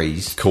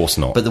disagrees. Of course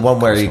not. But the one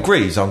where he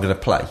agrees, I'm going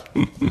to play.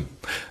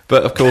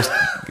 But of course,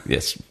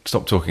 yes,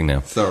 stop talking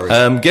now.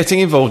 Sorry. Getting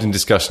involved in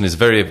discussion is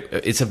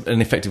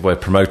an effective way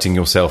of promoting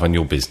yourself and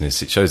your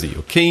business. It shows that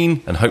you're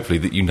keen, and hopefully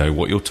that you know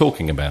what you're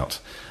talking about.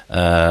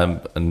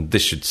 And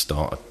this should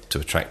start to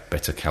attract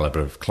better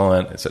caliber of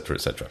client, etc.,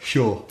 etc.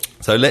 Sure.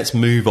 So let's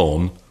move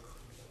on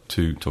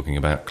to talking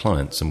about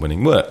clients and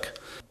winning work.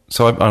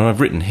 So I've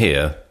written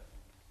here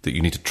that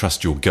you need to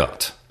trust your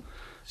gut.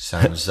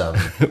 Sounds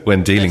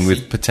when dealing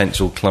messy. with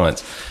potential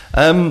clients.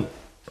 I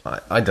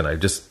don't know,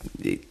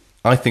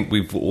 I think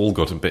we've all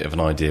got a bit of an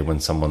idea when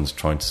someone's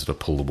trying to sort of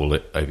pull the wool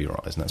over your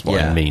eyes, and that's what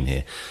I mean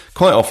here.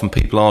 Quite often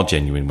people are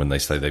genuine when they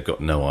say they've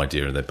got no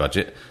idea of their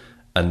budget,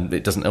 and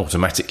it doesn't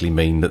automatically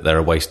mean that they're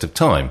a waste of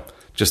time,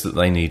 just that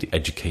they need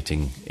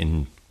educating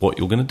in what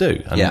you're going to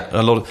do. And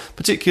a lot of,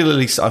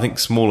 particularly I think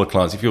smaller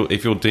clients,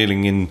 if you're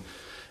dealing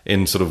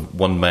in sort of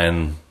one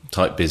man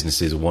type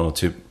businesses or one or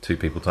two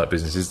people type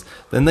businesses,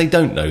 then they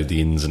don't know the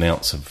ins and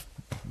outs of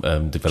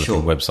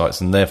developing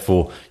websites, and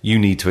therefore you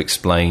need to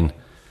explain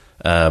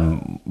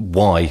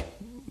why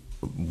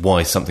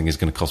something is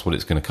going to cost what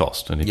it's going to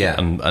cost.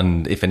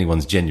 And if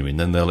anyone's genuine,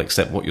 then they'll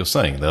accept what you're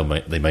saying.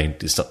 They may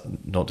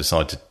not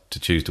decide to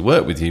choose to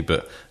work with you,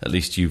 but at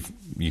least you've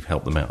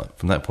helped them out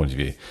from that point of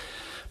view.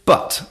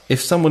 But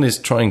if someone is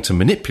trying to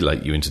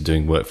manipulate you into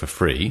doing work for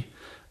free,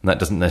 and that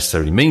doesn't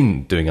necessarily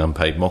mean doing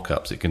unpaid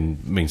mock-ups, it can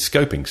mean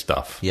scoping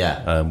stuff.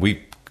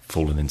 We've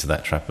fallen into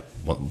that trap.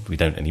 Well, we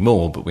don't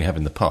anymore, but we have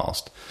in the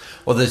past.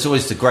 Well, there's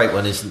always the great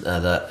one, isn't there,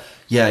 that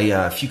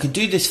if you can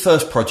do this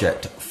first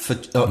project for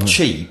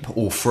cheap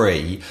or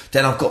free,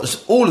 then I've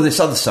got all of this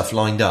other stuff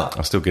lined up.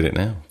 I still get it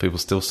now. People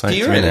still say Do it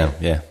you to me really? now.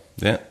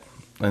 Yeah.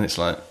 And it's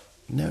like,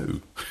 no,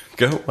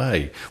 go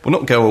away. Well,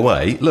 not go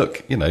away.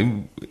 Look,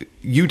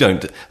 you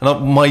don't.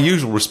 And my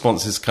usual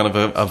response is kind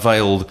of a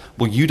veiled,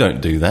 well, you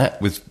don't do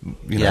that with,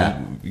 you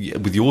know,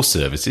 with your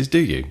services, do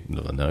you?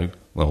 No.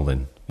 Well,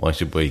 then why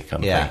should we?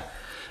 Kind of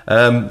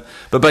thing.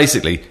 But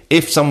basically,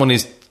 if someone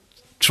is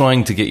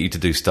trying to get you to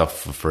do stuff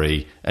for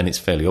free and it's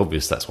fairly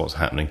obvious that's what's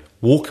happening,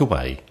 walk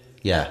away.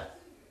 Yeah.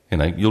 You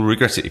know, you'll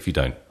regret it if you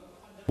don't.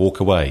 Walk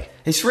away.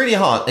 It's really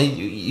hard.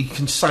 You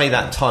can say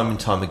that time and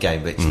time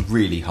again, but it's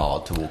really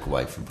hard to walk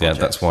away from projects.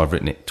 Yeah, that's why I've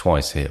written it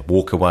twice here.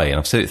 Walk away. And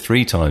I've said it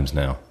 3 times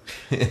now.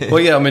 Well,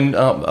 yeah, I mean,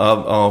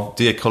 our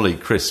dear colleague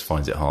Chris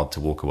finds it hard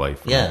to walk away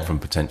from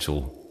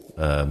potential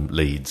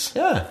leads.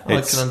 Yeah, I can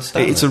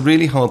understand It's a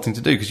really hard thing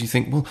to do because you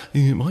think, well,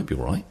 it might be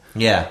all right.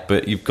 Yeah.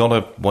 But you've got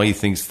to weigh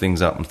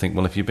things up and think,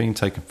 well, if you're being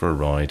taken for a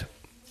ride,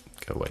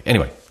 go away.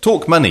 Anyway,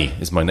 talk money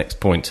is my next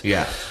point.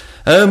 Yeah.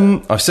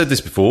 I've said this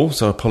before,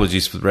 so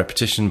apologies for the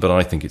repetition, but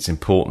I think it's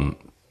important.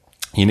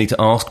 You need to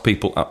ask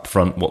people up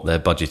front what their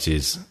budget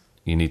is.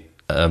 You need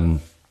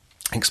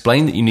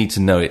explain that you need to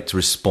know it to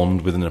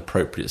respond with an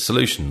appropriate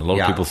solution. A lot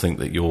of people think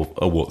that you're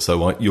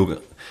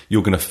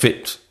going to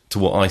fit to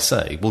what I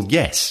say. Well,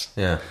 yes.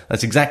 Yeah.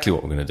 That's exactly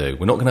what we're going to do.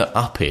 We're not going to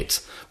up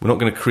it. We're not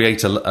going to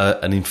create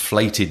an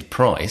inflated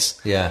price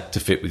to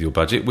fit with your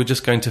budget. We're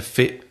just going to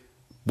fit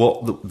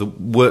what the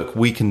work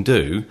we can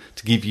do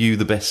to give you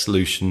the best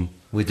solution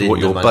within what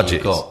your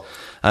budget is.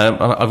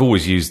 I've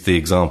always used the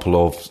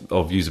example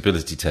of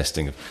usability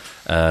testing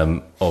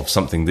of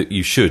something that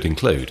you should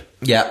include.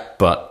 Yeah.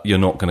 But you're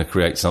not going to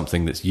create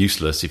something that's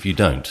useless if you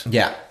don't.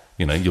 Yeah.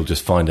 You know, you'll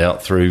just find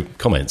out through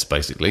comments,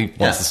 basically,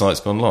 once the site's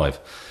gone live.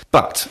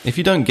 But if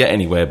you don't get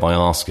anywhere by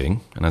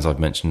asking, and as I've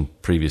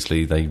mentioned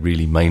previously, they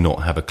really may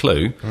not have a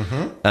clue,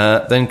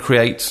 then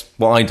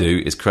what I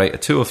do is create a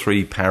 2 or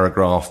 3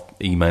 paragraph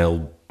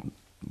email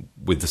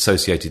with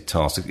associated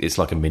tasks. It's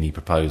like a mini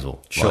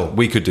proposal. Sure. Like,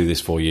 we could do this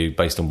for you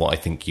based on what I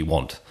think you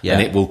want. Yeah.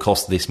 And it will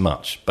cost this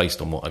much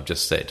based on what I've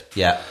just said.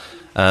 Yeah.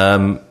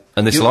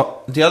 And this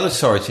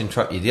sorry to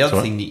interrupt you. The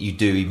other thing that you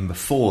do even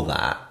before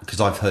that, because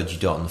I've heard you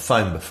do it on the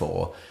phone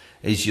before,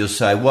 is you'll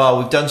say, well,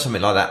 we've done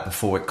something like that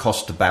before. It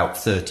cost about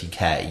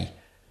 30k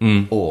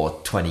or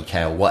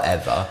 20k or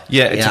whatever.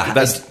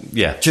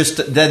 Yeah,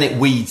 just then it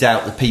weeds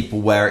out the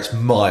people where it's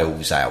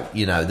miles out.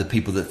 You know, the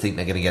people that think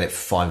they're going to get it for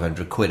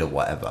 500 quid or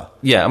whatever.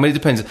 Yeah, I mean, it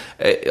depends.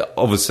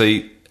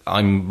 Obviously,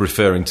 I'm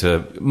referring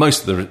to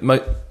most of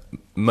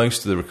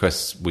the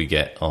requests we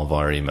get are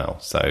via email.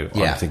 So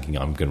I'm thinking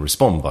I'm going to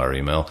respond via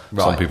email.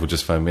 Right. Some people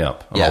just phone me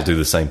up, and I'll do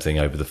the same thing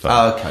over the phone.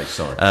 Oh, okay,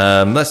 sorry.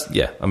 I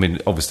mean,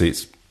 obviously,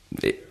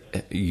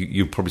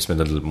 you probably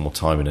spend a little bit more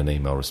time in an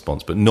email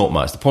response, but not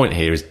much. The point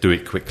here is do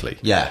it quickly.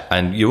 Yeah.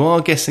 And you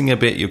are guessing a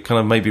bit, you're kind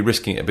of maybe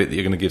risking it a bit that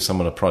you're going to give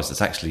someone a price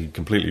that's actually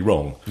completely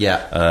wrong.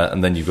 Yeah.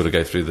 And then you've got to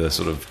go through the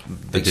sort of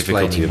the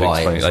difficulty of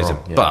explaining it later.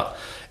 Yeah. But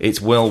it's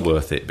well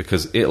worth it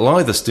because it'll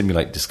either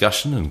stimulate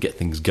discussion and get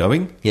things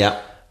going. Yeah.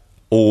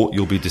 Or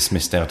you'll be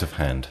dismissed out of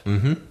hand.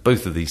 Mm-hmm.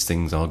 Both of these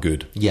things are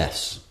good.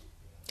 Yes.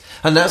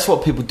 And that's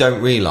what people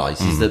don't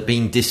realise is that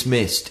being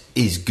dismissed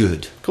is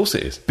good. Of course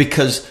it is.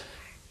 Because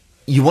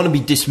you want to be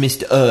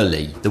dismissed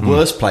early. The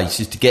worst place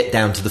is to get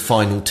down to the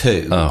final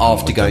 2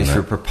 after going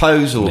through a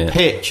proposal, a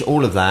pitch,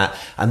 all of that,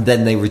 and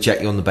then they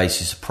reject you on the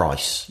basis of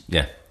price.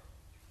 Yeah.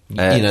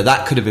 You know,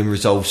 that could have been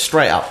resolved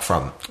straight up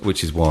front.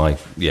 Which is why,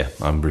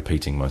 I'm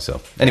repeating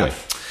myself. Anyway.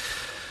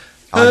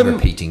 I'm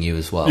repeating you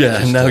as well.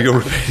 Yeah, and now you're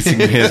repeating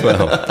me as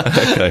well.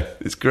 Okay,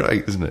 it's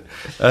great, isn't it?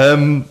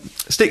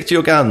 Stick to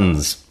your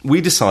guns.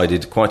 We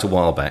decided quite a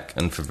while back,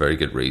 and for very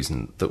good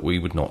reason, that we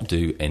would not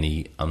do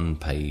any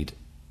unpaid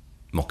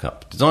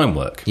mock-up design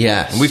work.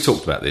 Yes. And we've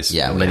talked about this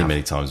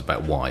many times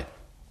about why.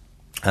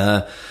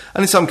 And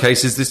in some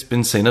cases, this has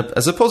been seen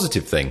as a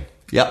positive thing.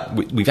 Yeah.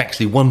 We've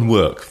actually won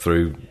work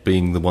through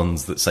being the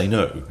ones that say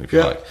no, if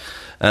you like.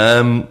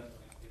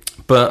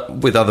 But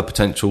with other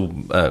potential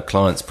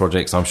clients'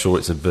 projects, I'm sure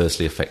it's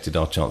adversely affected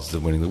our chances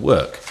of winning the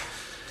work.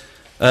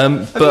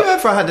 Have you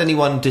ever had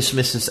anyone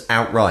dismiss us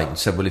outright and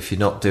said, "Well, if you're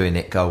not doing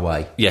it, go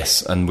away"?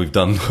 Yes, and we've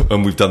done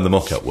the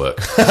mock-up work.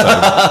 So,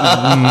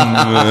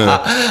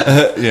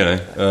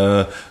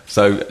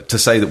 so to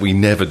say that we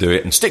never do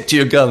it and stick to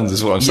your guns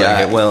is what I'm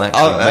saying. Well,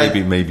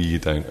 actually, maybe you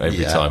don't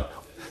every time.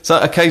 So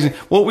occasionally,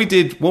 what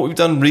we've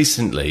done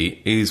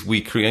recently is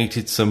we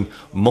created some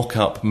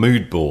mock-up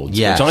mood boards,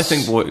 which I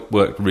think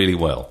worked really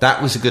well.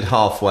 That was a good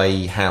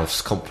halfway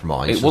house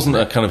compromise. It wasn't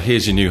a kind of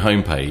here's your new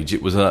homepage.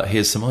 It was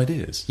here's some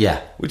ideas.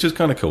 Yeah, which was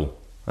kind of cool.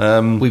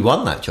 We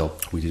won that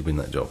job. We did win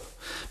that job.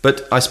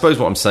 But I suppose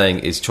what I'm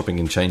saying is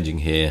chopping and changing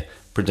here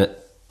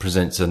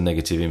presents a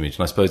negative image,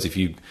 and I suppose if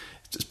you,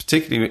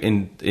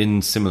 particularly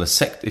in similar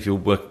sector, if you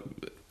work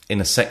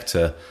in a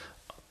sector,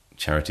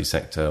 charity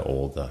sector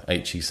or the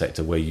HE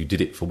sector, where you did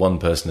it for one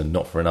person and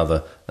not for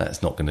another,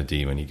 that's not going to do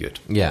you any good.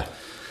 Yeah.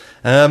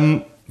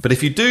 But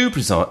if you do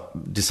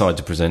decide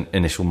to present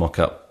initial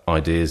mock-up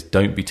ideas,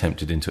 don't be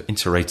tempted into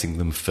iterating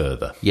them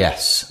further.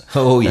 Yes.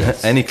 Oh,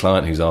 yes. Any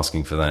client who's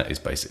asking for that is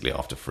basically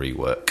after free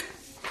work.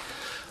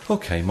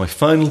 Okay, my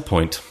final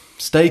point.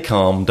 stay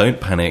calm, don't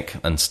panic,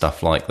 and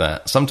stuff like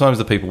that. Sometimes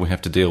the people we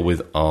have to deal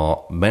with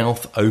are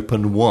mouth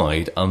open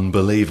wide,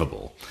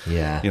 unbelievable.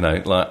 Yeah. You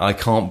know, like, I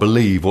can't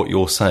believe what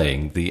you're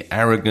saying. The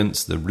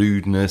arrogance, the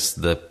rudeness,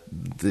 the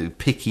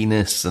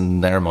pickiness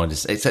and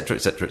narrow-mindedness, etc.,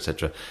 etc.,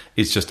 etc.,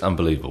 is just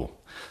unbelievable.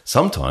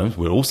 Sometimes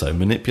we're also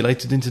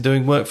manipulated into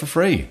doing work for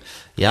free.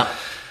 Yeah.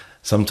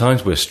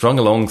 Sometimes we're strung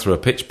along through a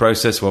pitch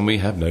process when we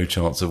have no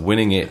chance of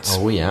winning it.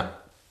 Oh, yeah.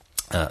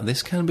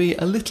 This can be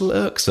a little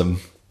irksome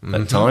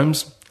at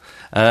times.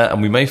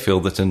 And we may feel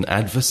that an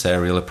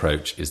adversarial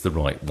approach is the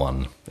right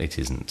one. It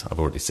isn't. I've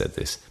already said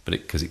this, but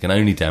because it can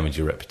only damage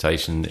your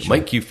reputation, it'll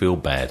make you feel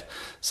bad.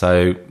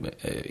 So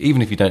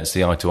even if you don't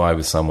see eye to eye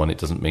with someone, it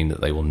doesn't mean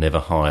that they will never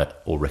hire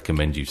or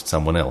recommend you to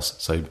someone else.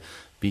 So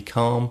be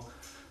calm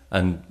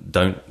and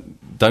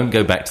don't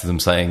go back to them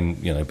saying,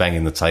 you know,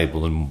 banging the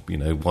table and, you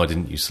know, why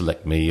didn't you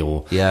select me,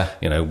 or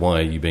you know, why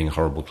are you being a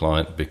horrible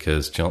client?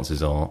 Because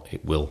chances are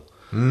it will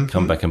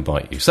come back and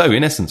bite you. So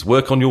in essence,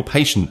 work on your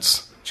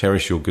patience.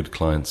 Cherish your good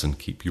clients and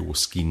keep your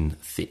skin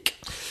thick.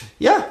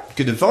 Yeah,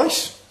 good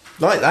advice.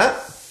 Like that.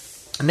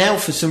 Now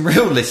for some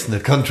real listener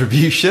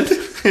contribution,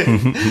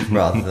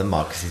 rather than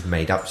Marcus's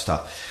made-up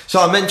stuff. So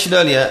I mentioned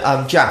earlier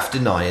Jaff,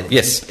 didn't I? And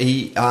yes.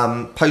 He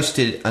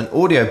posted an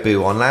audio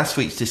boo on last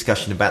week's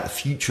discussion about the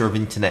future of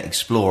Internet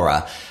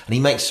Explorer, and he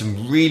makes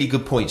some really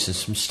good points and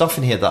some stuff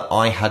in here that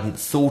I hadn't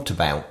thought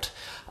about.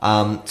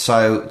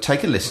 So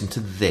take a listen to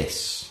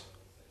this.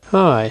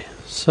 Hi.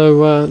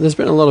 So there's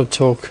been a lot of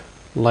talk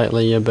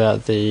lately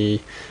about the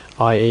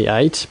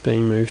IE8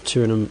 being moved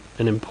to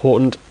an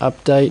important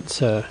update,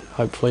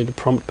 hopefully to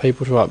prompt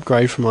people to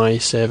upgrade from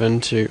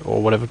IE7 to,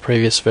 or whatever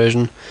previous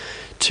version,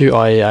 to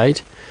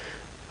IE8.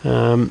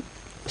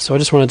 So I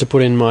just wanted to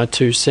put in my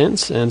 2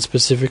 cents, and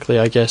specifically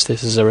I guess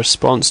this is a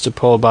response to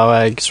Paul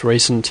Boag's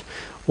recent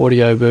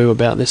audio boo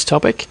about this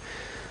topic.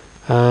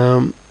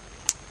 As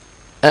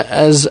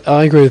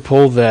I agree with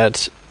Paul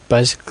that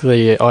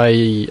basically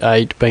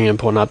IE8 being an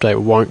important update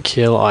won't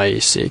kill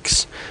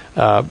IE6,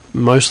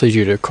 mostly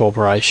due to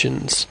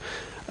corporations.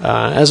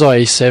 As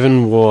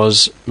IE7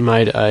 was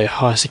made a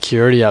high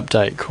security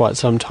update quite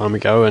some time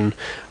ago, and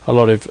a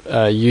lot of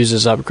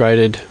users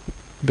upgraded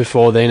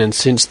before then and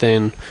since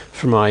then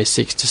from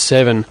IE6 to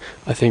 7,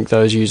 I think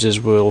those users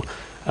will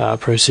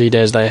proceed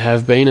as they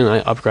have been and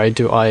they upgrade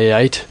to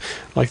IE8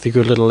 like the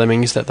good little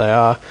lemmings that they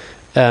are.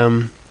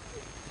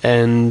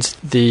 And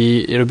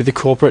it'll be the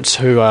corporates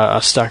who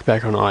are stuck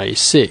back on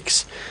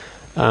IE6.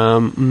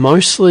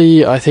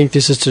 Mostly, I think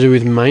this is to do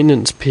with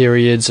maintenance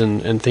periods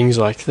and things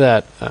like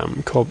that,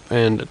 and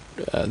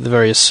the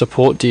various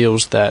support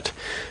deals that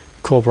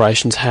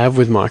corporations have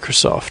with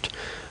Microsoft.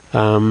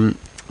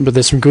 But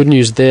there's some good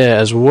news there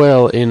as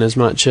well, in as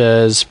much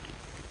as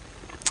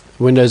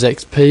Windows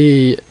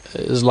XP's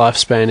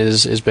lifespan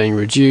is being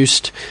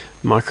reduced.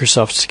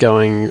 Microsoft's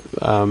going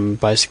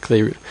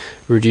basically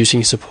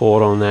reducing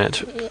support on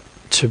that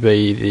to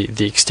be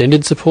the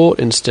extended support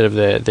instead of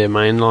their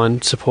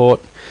mainline support,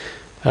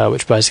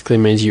 which basically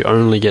means you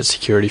only get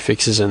security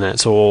fixes and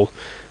that's all.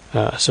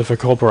 So for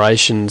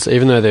corporations,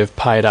 even though they've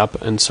paid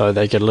up and so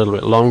they get a little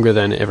bit longer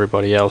than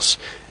everybody else,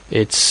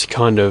 it's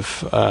kind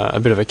of a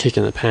bit of a kick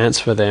in the pants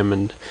for them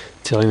and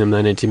telling them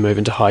they need to move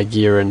into high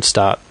gear and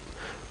start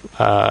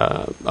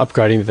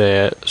upgrading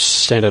their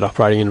standard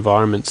operating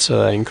environment,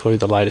 so they include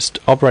the latest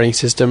operating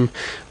system,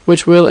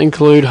 which will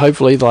include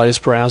hopefully the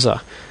latest browser,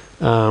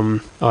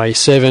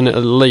 IE7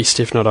 at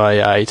least, if not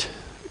IE8,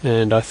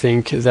 and I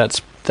think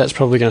that's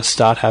probably going to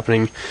start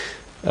happening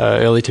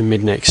early to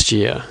mid next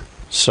year.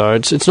 So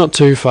it's not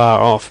too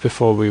far off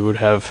before we would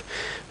have,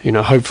 you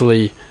know,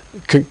 hopefully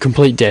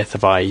complete death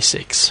of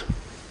IE6.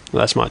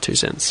 That's my 2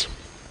 cents.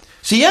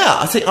 So yeah,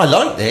 I think I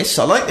like this.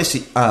 I like this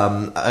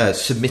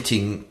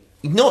submitting.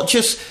 Not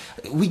just,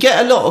 we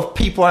get a lot of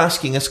people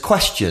asking us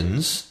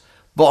questions,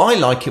 but I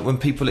like it when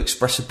people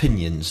express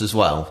opinions as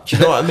well. Do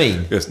you know what I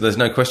mean? Yes, there's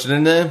no question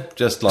in there,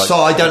 just like... So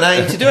I don't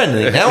need to do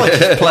anything now, I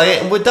just play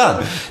it and we're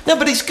done. No,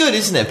 but it's good,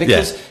 isn't it?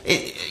 Because,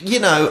 you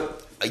know,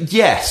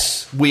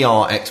 yes, we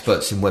are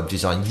experts in web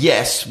design.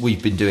 Yes,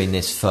 we've been doing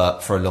this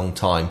for a long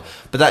time.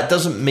 But that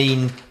doesn't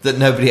mean that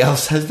nobody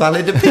else has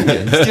valid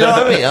opinions. Do you know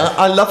what I mean?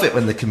 I love it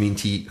when the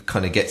community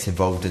kind of gets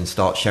involved and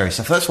starts sharing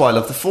stuff. That's why I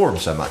love the forum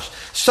so much.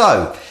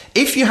 So,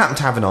 if you happen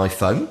to have an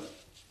iPhone,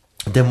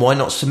 then why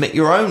not submit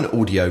your own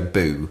audio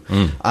boo?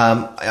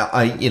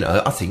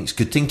 I think it's a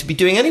good thing to be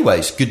doing anyway.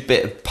 It's a good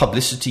bit of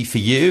publicity for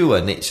you,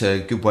 and it's a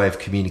good way of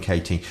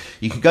communicating.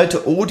 You can go to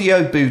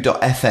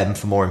audioboo.fm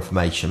for more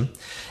information.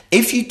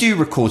 If you do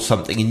record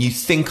something and you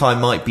think I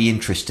might be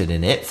interested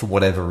in it for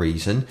whatever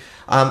reason,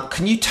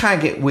 can you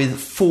tag it with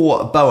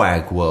for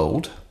Boag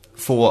World?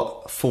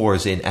 For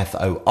as in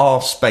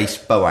FOR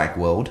space Boag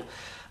World.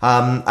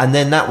 And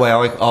then that way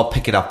I'll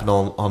pick it up and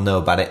I'll know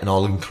about it and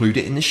I'll include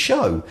it in the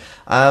show.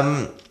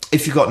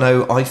 If you've got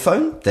no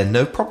iPhone, then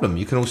no problem.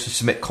 You can also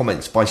submit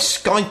comments by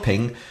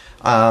Skyping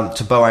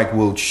to Boag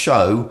World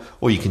Show,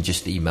 or you can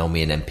just email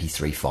me an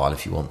MP3 file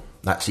if you want.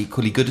 that's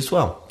equally good as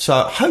well. So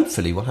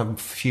hopefully we'll have a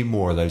few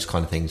more of those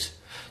kind of things.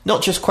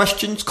 Not just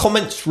questions,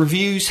 comments,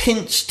 reviews,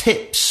 hints,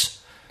 tips,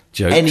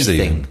 Jokes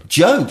anything. even.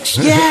 Jokes,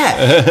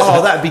 yeah.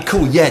 Oh, that'd be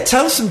cool. Yeah,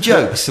 tell us some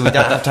jokes so we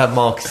don't have to have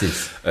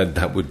Marcus's.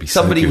 That would be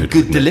Somebody so with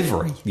good good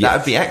delivery. Yes. That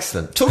would be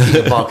excellent. Talking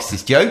of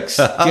Marcus's jokes,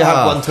 do you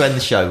have one to end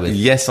the show with?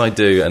 Yes, I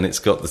do, and it's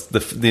got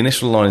the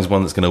initial line is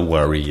one that's going to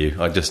worry you.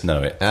 I just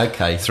know it.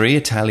 Okay. 3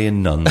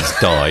 Italian nuns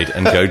died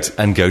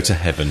and go to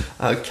heaven.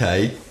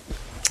 Okay.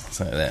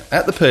 So there.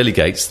 At the pearly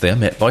gates, they are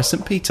met by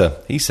St. Peter.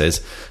 He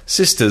says,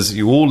 "Sisters,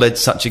 you all led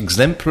such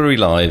exemplary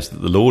lives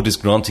that the Lord is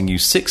granting you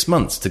 6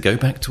 months to go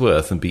back to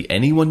earth and be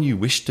anyone you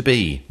wish to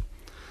be."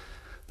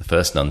 The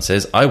first nun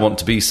says, "I want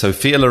to be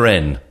Sophia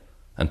Loren,"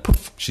 and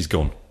poof, she's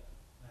gone.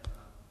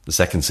 The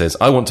second says,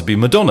 "I want to be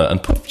Madonna,"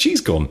 and poof, she's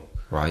gone.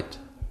 Right.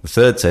 The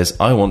third says,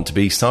 "I want to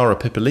be Sarah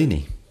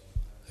Pippolini."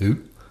 Who?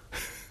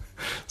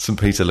 St.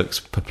 Peter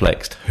looks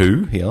perplexed.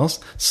 "Who?" he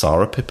asked.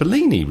 "Sarah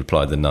Pippolini,"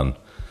 replied the nun.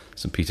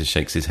 St. Peter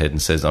shakes his head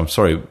and says, "I'm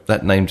sorry,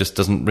 that name just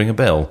doesn't ring a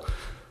bell."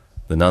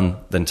 The nun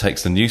then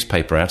takes the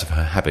newspaper out of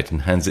her habit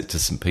and hands it to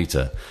St.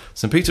 Peter.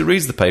 St. Peter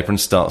reads the paper and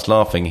starts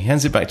laughing. He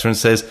hands it back to her and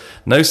says,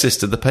 "No,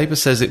 sister, the paper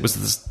says it was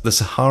the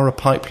Sahara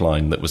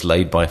pipeline that was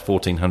laid by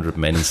 1,400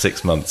 men in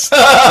 6 months." That's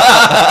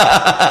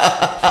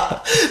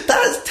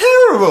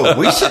terrible.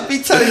 We should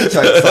be telling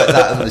jokes like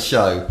that on the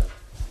show.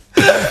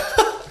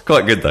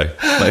 Quite good, though.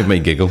 Made me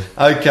giggle.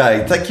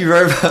 Okay, thank you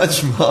very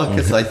much,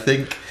 Marcus, I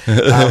think.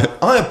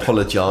 I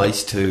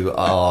apologise to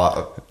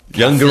our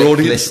Younger Catholic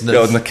audience? listeners.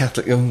 Oh, and the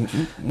Catholic...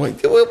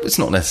 wait, well, it's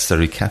not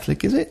necessarily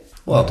Catholic, is it?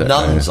 Well, I don't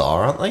nuns know.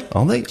 are, aren't they?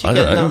 Are they? Do you I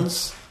get don't know.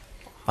 nuns?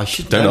 I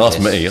should Don't know ask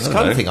this. me, I It's the don't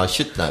kind know. of thing I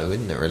should know,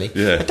 isn't it, really?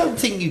 Yeah. I don't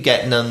think you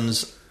get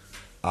nuns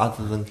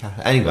other than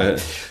Catholic. Anyway. Yeah.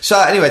 So,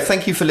 anyway,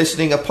 thank you for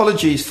listening.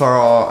 Apologies for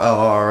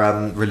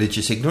our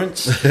religious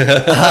ignorance. And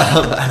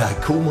I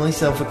call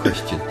myself a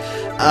Christian.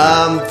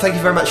 Thank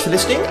you very much for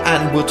listening,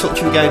 and we'll talk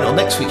to you again on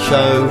next week's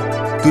show.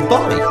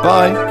 Goodbye.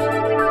 Bye.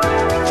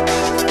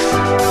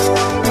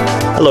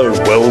 Hello,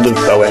 world of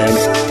Boag.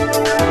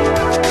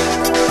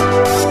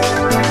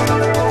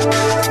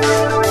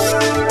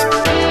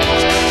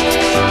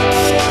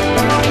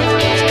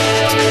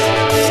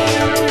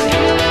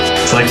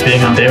 It's like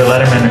being on David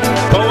Letterman.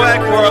 Boag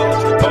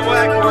World.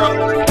 Boag World.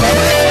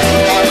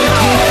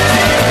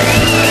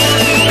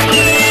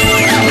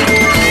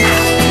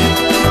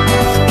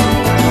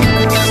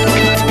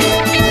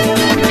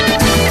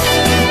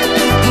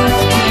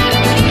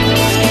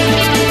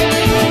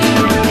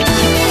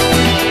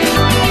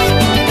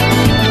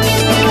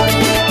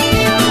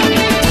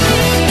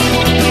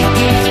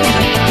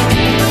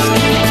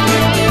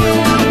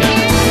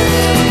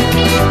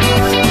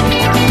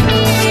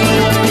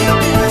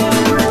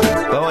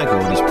 Boag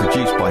is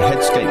produced by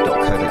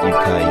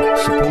Headscape.co.uk,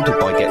 supported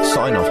by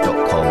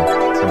GetSignoff.com,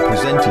 and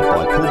presented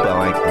by Paul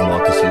Boag and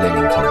Marcus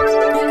Lillington.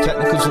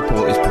 Technical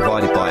support is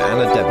provided by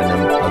Anna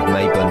Debenham of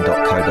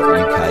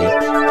Mayburn.co.uk,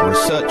 the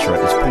researcher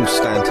is Paul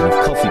Stanton of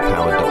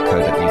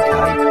CoffeePower.co.uk,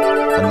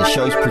 and the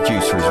show's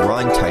producer is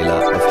Ryan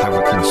Taylor of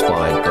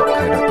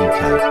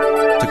Havocinspired.co.uk.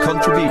 To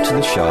contribute to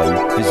the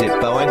show, visit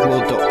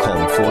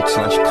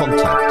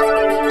boagworld.com/contact.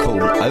 Call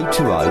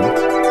 020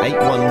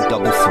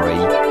 8133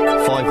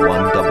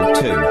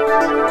 5122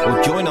 or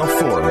join our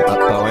forum at